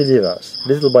 20 liras,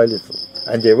 little by little.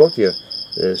 And they worked here.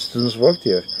 Students worked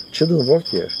here. Children worked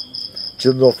here.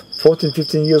 Children of 14,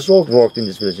 15 years old worked in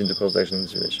this village, in the construction in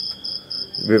this village.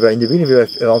 We were in the beginning, we were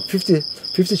around 50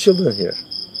 children here.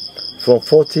 From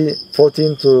 14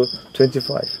 to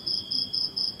 25.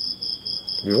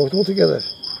 We worked all together.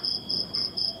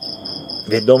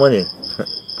 We had no money.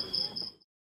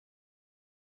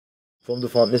 From the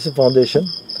Nesin Foundation,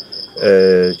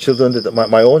 children,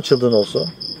 my own children also,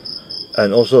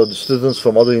 and also the students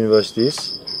from other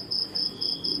universities,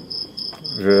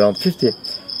 we were around 50,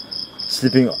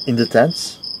 sleeping in the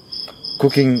tents,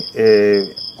 cooking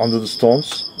under the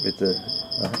stones with the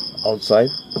outside.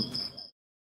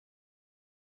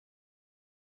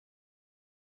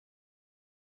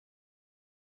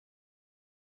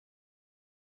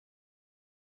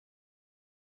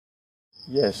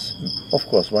 Yes, of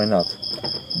course, why not?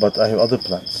 But I have other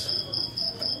plans.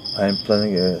 I am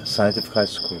planning a scientific high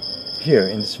school here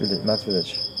in this village, Math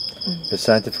Village. A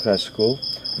scientific high school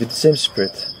with the same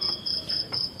spirit.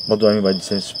 What do I mean by the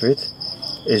same spirit?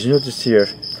 As you notice here,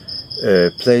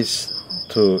 place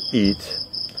to eat,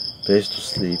 place to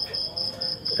sleep,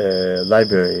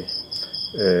 library,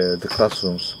 the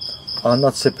classrooms are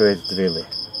not separated really.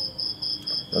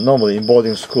 Normally in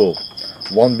boarding school,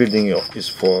 one building is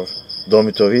for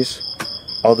dormitories,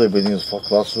 other building is for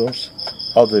classrooms,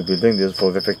 other building is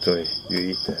for refectory. You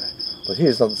eat there. But here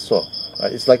it's not so.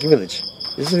 It's like a village.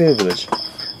 It's a real village,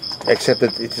 except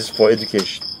that it is for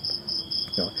education.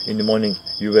 In the morning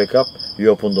you wake up, you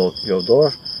open your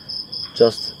door,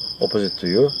 just opposite to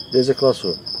you there's a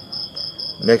classroom.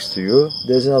 Next to you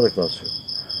there's another classroom.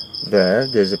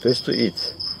 There's a place to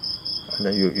eat. And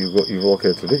then you walk a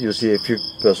little bit, you see a few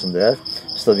persons there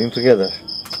studying together.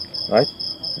 Right?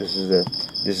 This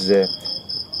is a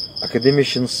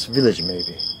academician's village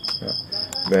maybe,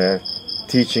 where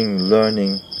teaching,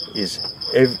 learning is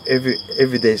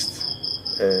every day's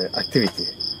activity,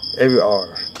 every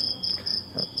hour.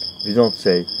 We don't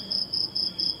say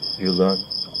you learn.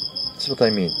 That's what I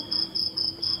mean.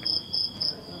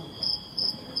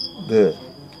 The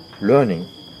learning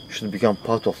should become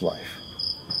part of life,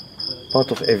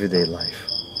 part of everyday life.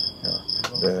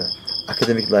 The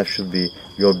academic life should be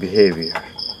your behavior.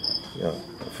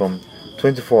 From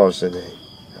 24 hours a day.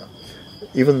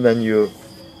 Even when you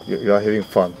are having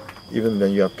fun, even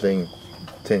when you are playing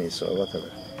tennis or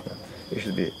whatever, it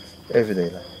should be everyday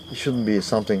life. It shouldn't be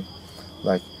something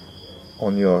like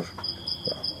on your,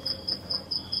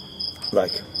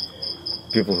 like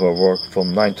people who work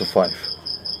from 9 to 5.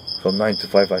 From 9 to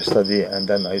 5 I study and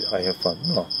then I have fun.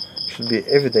 No, it should be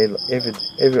every day,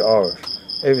 every hour,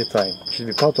 every time. It should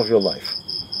be part of your life.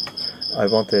 I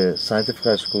want a scientific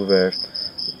high school where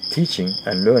teaching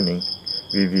and learning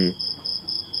will be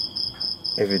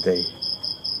every day,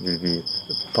 will be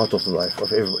part of the life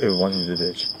of everyone in the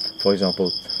village. For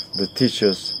example, the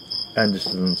teachers and the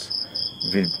students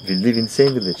will live in the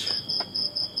same village.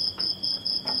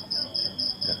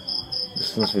 Yeah. The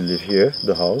students will live here,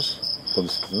 the house for the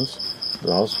students,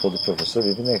 the house for the professor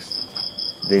will be next.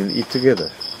 They will eat together.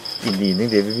 In the evening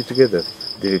they will be together.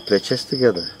 They will play chess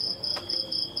together.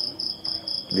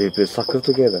 They will play soccer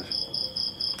together.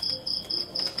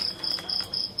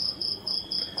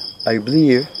 I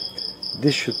believe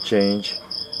this should change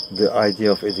the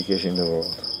idea of education in the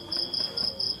world.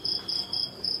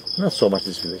 Not so much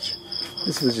this village.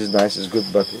 This village is nice, it's good,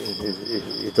 but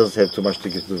it doesn't have too much to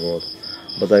give to the world.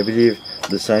 But I believe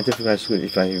the scientific high school,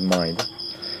 if I have in mind,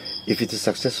 if it is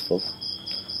successful,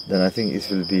 then I think it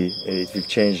will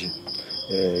change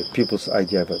people's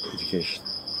idea about education.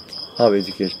 How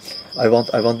education? I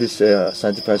want this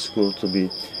scientific high school to be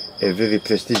a very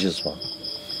prestigious one.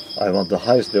 I want the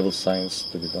highest level science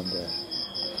to be done there.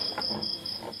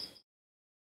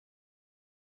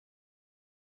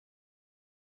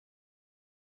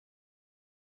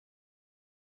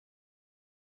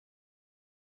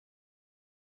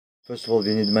 First of all,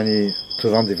 we need money to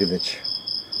run the village,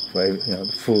 for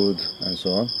food and so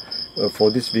on.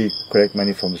 For this, we collect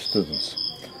money from the students.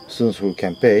 Students who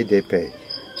can pay, they pay.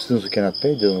 Students who cannot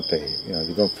pay, they don't pay.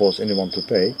 We don't force anyone to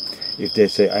pay. If they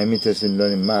say, I'm interested in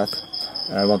learning math,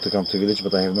 and I want to come to the village,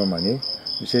 but I have no money,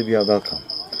 we say we are welcome.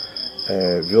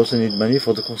 We also need money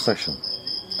for the construction.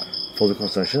 For the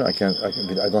construction, I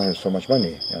don't have so much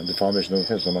money. The foundation doesn't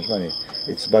have so much money.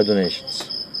 It's by donations.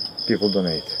 People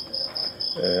donate.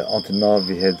 Until now,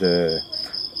 we had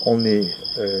only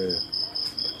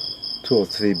 2 or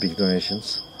 3 big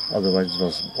donations. Otherwise, it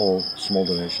was all small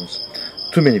donations.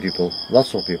 Too many people,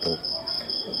 lots of people.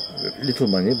 Little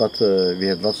money, but we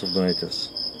had lots of donators.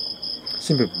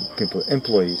 Simple people,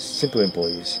 employees, simple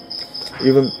employees.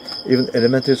 Even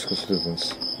elementary school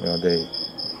students, they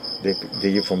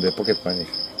give from their pocket money.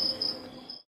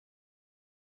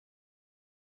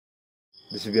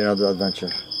 This will be another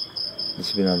adventure.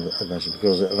 This will be another adventure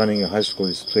because running a high school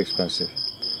is too expensive.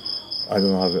 I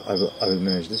don't know how I will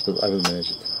manage this, but I will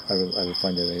manage it. I will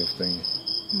find a way of doing it.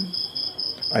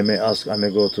 I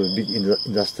may go to big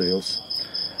industrials,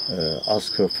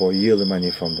 ask her for yearly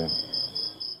money from them.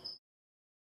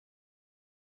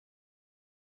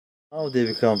 Now they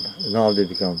become.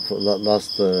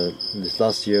 This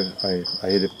last year, we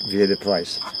had a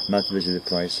prize, math village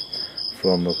prize,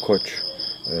 from Koç,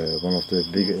 the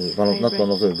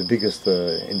biggest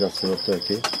industry of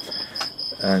Turkey,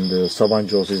 and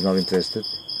Sabancı also is now interested,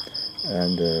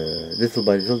 and little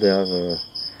by little they are,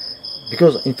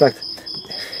 because in fact,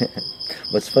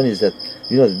 what's funny is that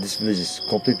this village is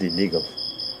completely illegal.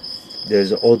 There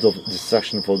is an order of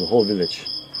destruction for the whole village.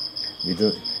 They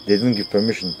didn't give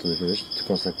permission to the village to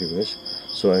construct the village,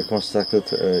 so I constructed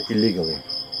illegally.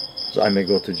 So I may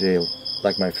go to jail,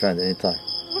 like my friend, anytime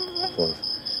for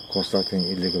constructing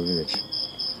illegal village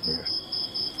here.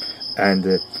 And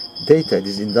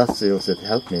these industrials that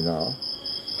help me now,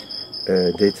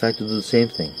 they try to do the same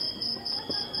thing,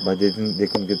 but they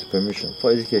couldn't get the permission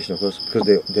for education, of course, because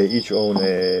they each own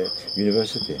a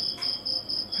university.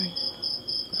 Right.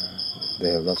 They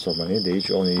have lots of money. They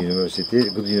each own a university,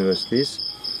 good universities,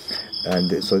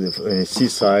 and so in a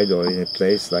seaside or in a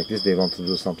place like this, they want to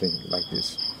do something like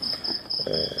this.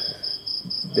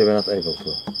 They were not able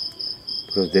to,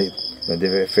 because they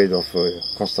were afraid of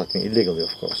constructing illegally,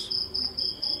 of course.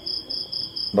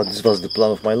 But this was the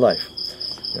plan of my life.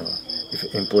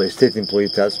 If a state employee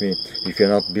tells me you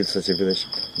cannot build such a village,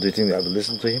 do you think I will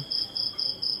listen to him?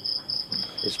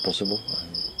 It's possible.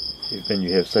 When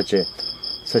you have such an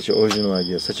original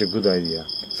idea, such a good idea,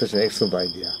 such an excellent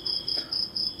idea,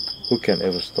 who can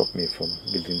ever stop me from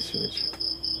building this village,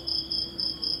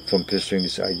 from pursuing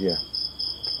this idea?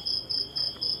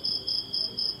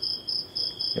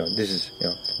 This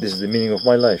is the meaning of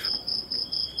my life.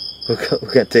 Who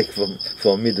can take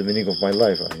from me the meaning of my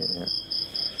life?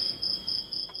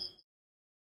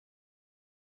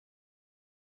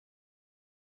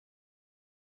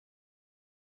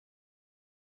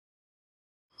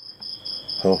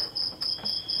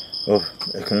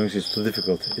 Economics is too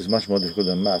difficult. It's much more difficult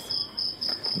than math.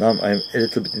 Now I'm a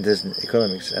little bit interested in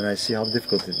economics, and I see how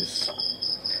difficult it is.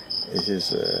 It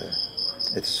is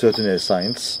certainly a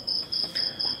science,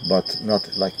 but not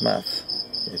like math.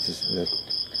 It is like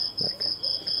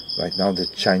right now the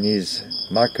Chinese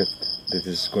market that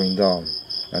is going down,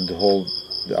 and the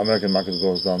American market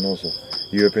goes down also,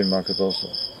 European market also,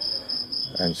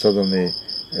 and suddenly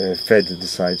Fed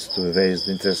decides to raise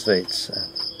the interest rates.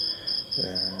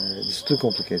 It's too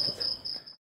complicated.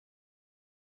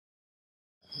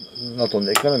 Not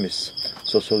only economists,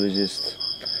 sociologists,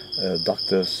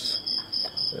 doctors,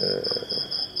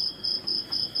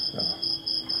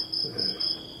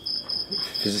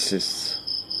 physicists,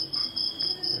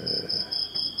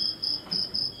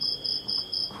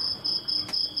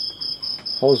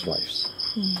 housewives,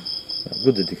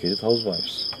 good dedicated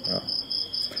housewives.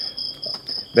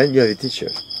 When you are a teacher,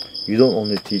 you don't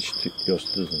only teach to your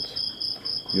students,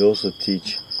 you also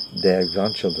teach their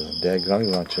grandchildren, their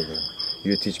grandchildren.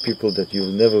 You teach people that you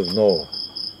will never know,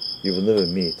 you will never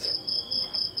meet.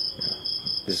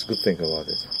 This is a good thing about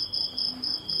it.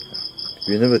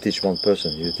 You never teach one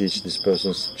person, you teach this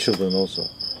person's children also,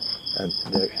 and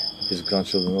his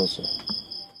grandchildren also.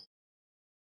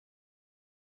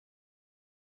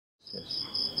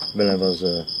 Yes. When I was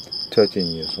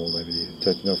 13 years old, I believe,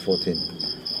 13 or 14,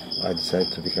 I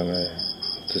decided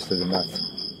to study math.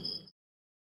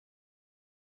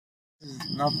 This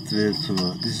is not true.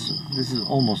 This is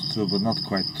almost true, but not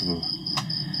quite true.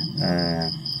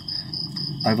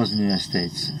 I was in the United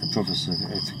States, a professor at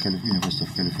the University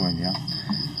of California,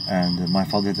 and my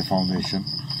father had a foundation.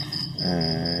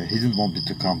 He didn't want me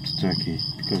to come to Turkey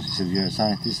because he said, "You're a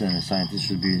scientist, and a scientist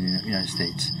should be in the United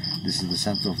States. This is the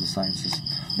center of the sciences.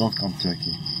 Don't come to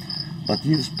Turkey." But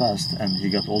years passed, and he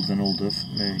got older and older.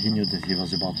 He knew that he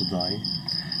was about to die,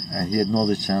 and he had no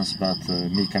other chance but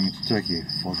me coming to Turkey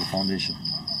for the foundation.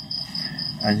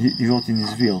 And he wrote in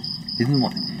his will. He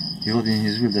wrote in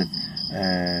his will that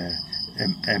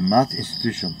a math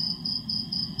institute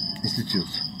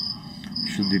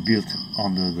should be built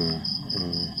under the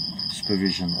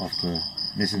supervision of the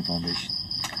Nesin Foundation,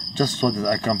 just so that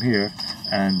I come here,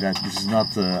 and that this is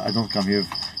not. I don't come here.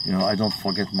 I don't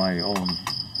forget my own.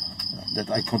 That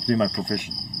I continue my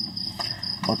profession.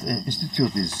 But an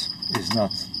institute is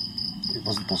not. It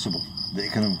wasn't possible. The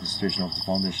economic situation of the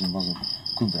foundation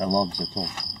couldn't allow this at all.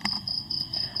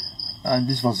 And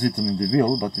this was written in the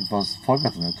will, but it was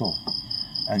forgotten at all.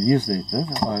 And years later,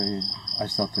 I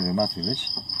started a math village,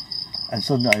 and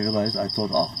suddenly I realized, I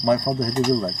thought, oh, my father had a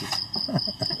will like this.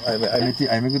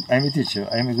 I'm a teacher.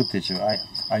 I'm a good teacher.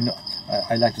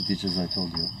 I like to teach, as I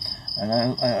told you, and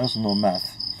I also know math.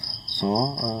 So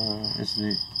it's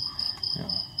the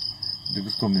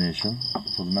good combination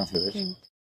for the math village. Okay.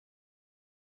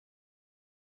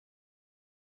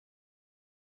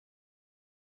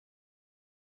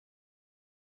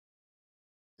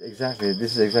 Exactly,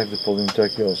 this is exactly the problem in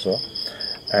Turkey also,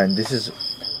 and this is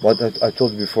what I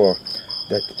told you before,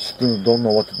 that students don't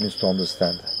know what it means to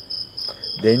understand.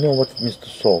 They know what it means to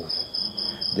solve,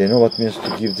 they know what it means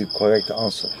to give the correct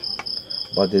answer,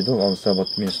 but they don't understand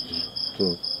what it means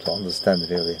to understand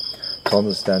really, to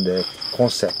understand the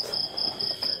concept,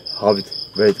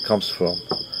 where it comes from,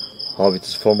 how it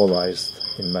is formalized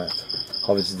in math,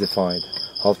 how it is defined,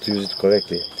 how to use it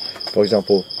correctly. For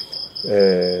example,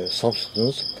 some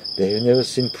students, they have never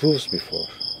seen proofs before.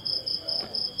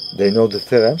 They know the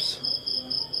theorems,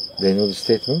 they know the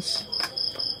statements,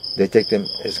 they take them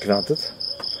as granted,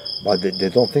 but they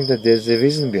don't think that there's a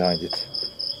reason behind it.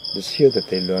 It's here that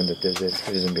they learn that there's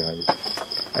a reason behind it.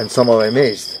 And some are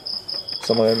amazed.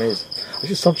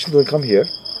 Actually, some children come here,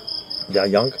 they are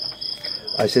young.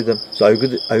 I say to them, "So are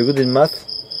you good in math?"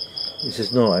 He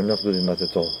says, "No, I'm not good in math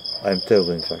at all. I'm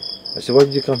terrible, in fact." I said, "Why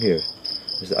did you come here?"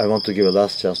 He said, "I want to give a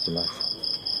last chance to math."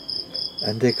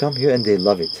 And they come here and they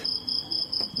love it.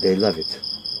 They love it.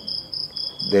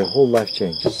 Their whole life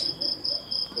changes.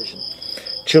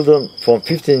 Children from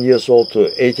 15 years old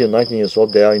to 18 or 19 years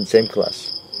old, they are in the same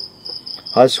class.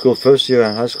 High school first year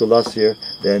and high school last year,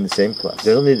 they're in the same class.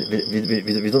 They don't need,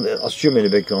 we don't assume any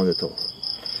background at all.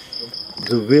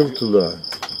 The will to learn.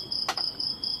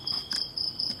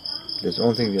 That's the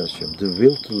only thing we assume. The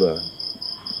will to learn.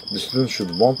 The students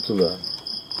should want to learn.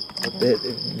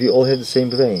 We all have the same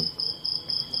brain.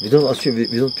 We don't assume,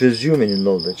 we don't presume any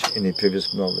knowledge, any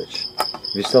previous knowledge.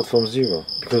 We start from zero.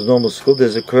 Because normal school,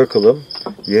 there's a curriculum.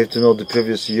 You have to know the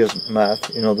previous year's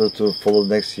math in order to follow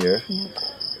next year. Yeah.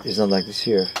 It's not like this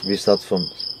year. We start from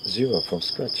zero, from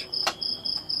scratch.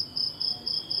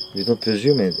 We don't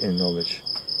presume any knowledge.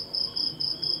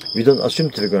 We don't assume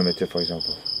trigonometry, for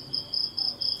example.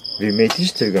 We may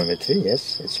teach trigonometry,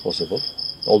 yes, it's possible.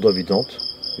 Although we don't,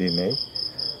 we may.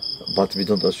 But we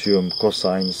don't assume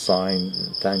cosine, sine,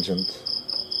 tangent.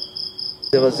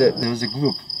 There was a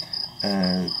group.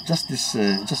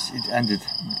 It ended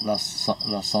last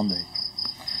Sunday.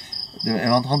 There were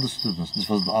around 100 students. This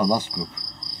was our last group,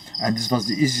 and this was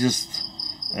the easiest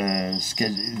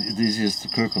the easiest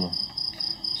curriculum.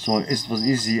 So it was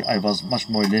easy. I was much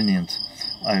more lenient.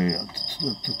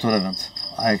 Tolerant.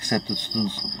 I accepted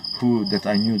students that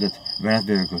I knew that were not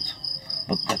very good,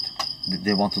 but that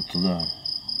they wanted to learn.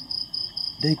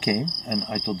 They came, and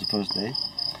I taught the first day,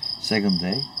 second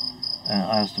day, and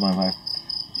I asked my wife,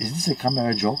 "Is this a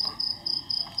camera joke?"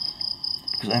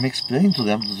 because I'm explaining to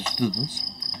them, to the students,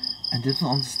 and they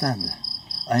don't understand.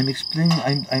 I'm explaining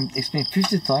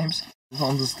 50 times, they don't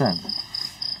understand.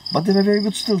 But they were very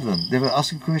good children. They were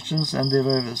asking questions and they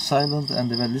were silent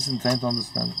and they were listening, trying to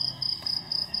understand.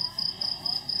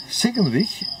 Second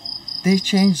week, they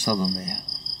changed suddenly.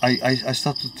 I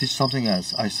started to teach something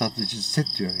else. I started to teach set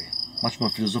theory, much more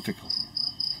philosophical.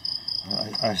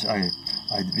 I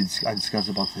discussed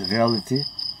about the reality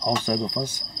outside of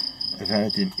us, a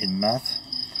reality in math,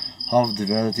 how the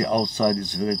reality outside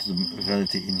is related to the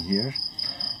reality in here.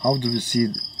 How do we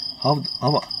see, how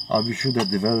are we sure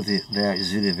that the reality there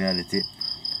is really reality?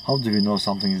 How do we know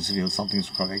something is real, something is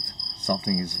correct,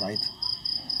 something is right?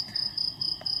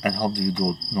 And how do we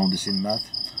know this in math?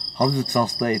 How do we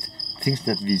translate things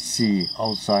that we see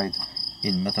outside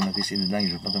in mathematics, in the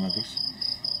language of mathematics?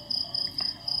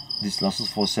 This lasted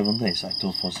for 7 days. I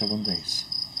taught for 7 days.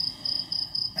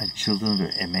 And children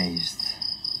were amazed.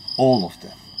 All of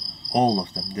them. All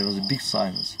of them. There was a big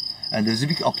silence. And there was a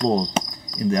big applause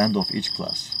in the end of each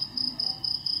class.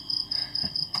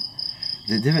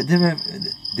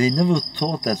 They never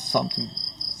thought that something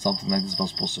like this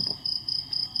was possible.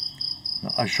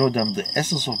 Now, I showed them the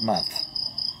essence of math.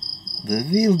 The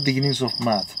real beginnings of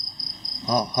math.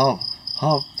 How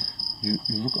you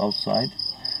look outside,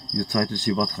 you try to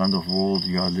see what kind of world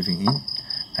you are living in,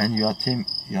 and you are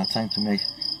trying to make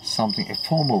something, a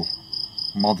formal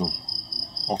model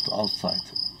of the outside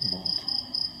world.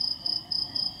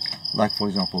 Like, for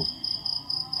example,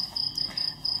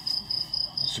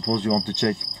 suppose you want to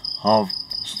check how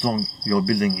strong your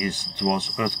building is towards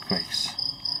earthquakes,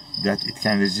 that it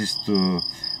can resist to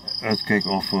earthquake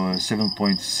of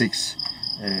 7.6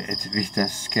 at Richter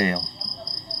scale,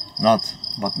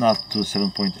 but not to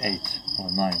 7.8 or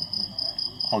 9.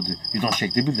 How do you don't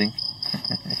shake the building?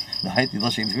 Right? You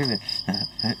don't shake the building.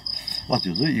 What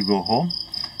you do? You go home.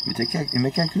 You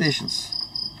make calculations.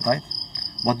 Right?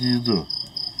 What do?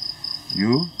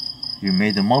 You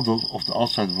made a model of the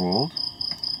outside world,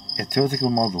 a theoretical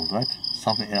model, right?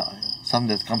 Something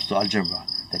that comes to algebra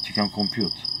that you can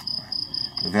compute.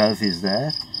 The reality is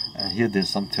there, and here there's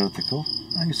some theoretical.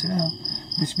 And you say,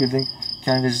 this building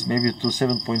can resist maybe to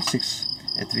 7.6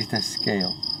 at Richter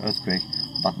scale earthquake,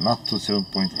 but not to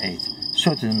 7.8.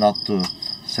 Certainly not to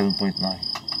 7.9.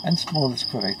 And it's more or less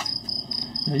correct.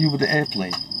 You with the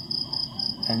airplane,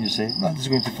 and you say, no, this is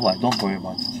going to fly. Don't worry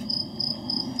about it.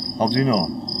 How do you know?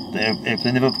 The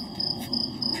airplane never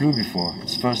flew before.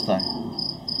 It's first time.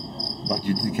 But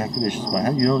you did the calculations by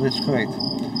hand. You know that's correct.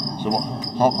 So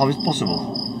how is it possible?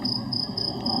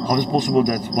 How is it possible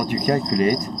that what you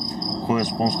calculate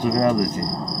corresponds to reality?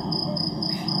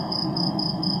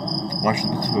 Why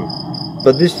should it be true?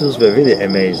 But these students were really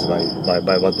amazed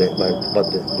by what they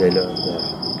learned there.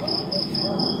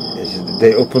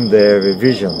 They opened their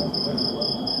vision.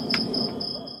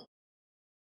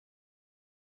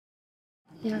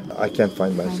 Yeah. I can't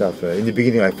find myself. In the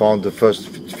beginning, I found the first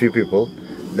few people.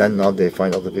 Then now they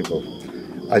find other people.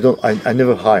 I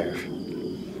never hire.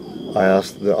 I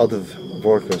ask the other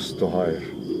workers to hire,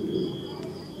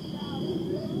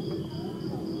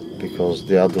 because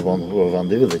they are the one who run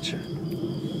the village.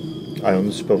 I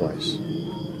only supervise.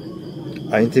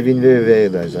 I intervene very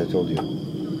rarely, as I told you.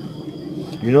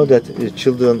 You know that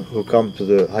children who come to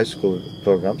the high school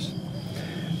programs,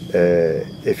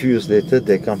 a few years later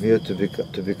they come here to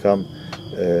become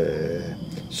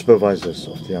supervisors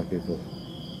of the young people.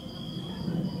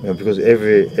 Because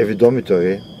every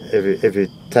dormitory, every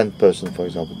 10 person, for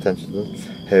example, 10 students,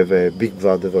 have a big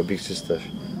brother or big sister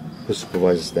who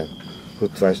supervises them, who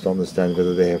tries to understand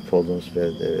whether they have problems,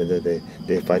 whether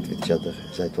they fight with each other,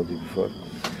 as I told you before.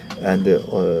 And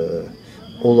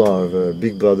all our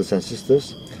big brothers and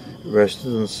sisters were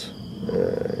students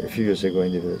a few years ago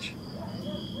in the village.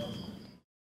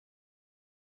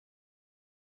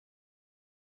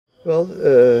 Well,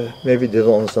 maybe they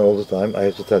don't understand all the time. I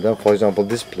have to tell them, for example,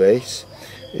 this place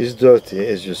is dirty,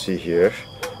 as you see here,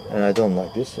 and I don't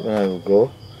like this. When I will go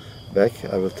back,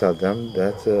 I will tell them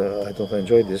that I don't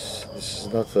enjoy this. This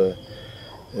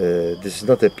is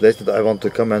not a place that I want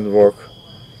to come and work.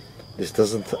 This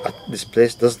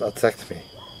place doesn't attract me.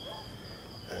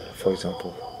 For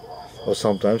example, or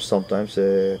sometimes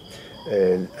a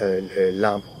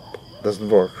lamp doesn't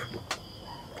work,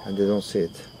 and they don't see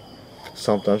it.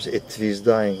 Sometimes a tree is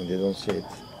dying, they don't see it.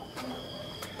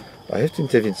 I have to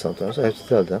intervene sometimes, I have to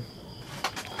tell them.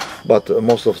 But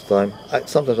most of the time,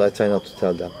 sometimes I try not to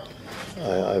tell them.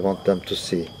 I want them to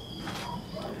see.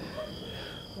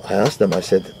 I asked them, I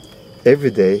said,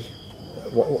 every day,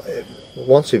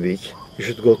 once a week, you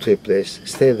should go to a place,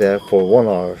 stay there for 1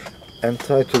 hour, and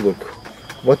try to look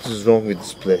what is wrong with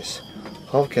this place.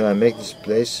 how can I make this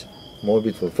place more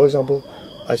beautiful? For example,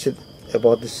 I said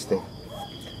about this thing.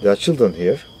 There are children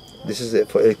here. This is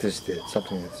for electricity,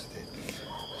 something electricity.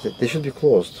 I said, they should be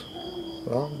closed.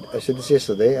 Well, I said this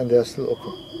yesterday and they are still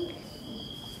open.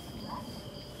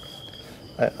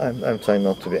 I'm trying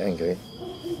not to be angry.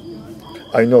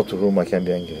 I know to whom I can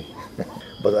be angry.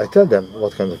 But I tell them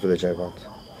what kind of village I want.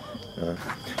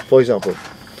 For example,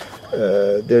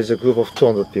 there's a group of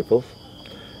 200 people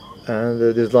and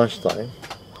there's lunchtime.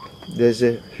 There's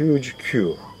a huge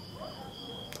queue.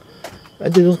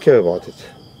 And they don't care about it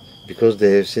because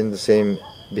they have seen the same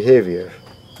behavior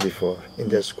before in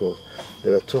their school.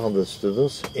 There are 200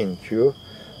 students in queue.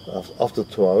 After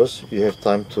 2 hours, you have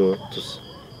time to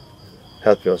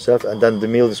help yourself, and then the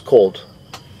meal is cold.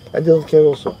 And they don't care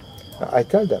also. I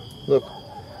tell them, look,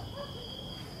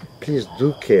 please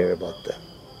do care about them.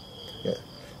 Yeah.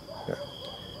 Yeah.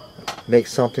 Make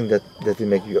something that will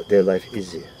make their life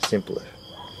easier, simpler.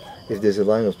 If there's a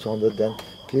line of 200, then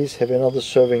please have another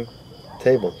serving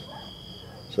table,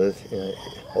 so that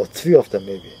or 3 of them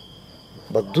maybe.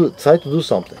 But try to do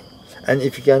something. And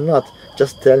if you cannot,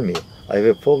 just tell me. I have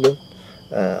a problem.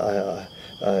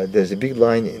 There's a big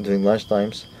line during lunch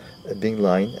times, a big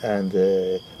line, and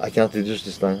I can't reduce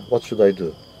this line. What should I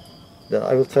do? Then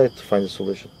I will try to find a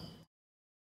solution.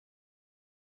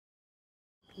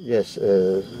 Yes,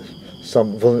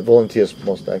 some volunteers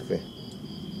most likely,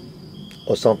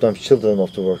 or sometimes children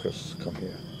of the workers come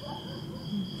here.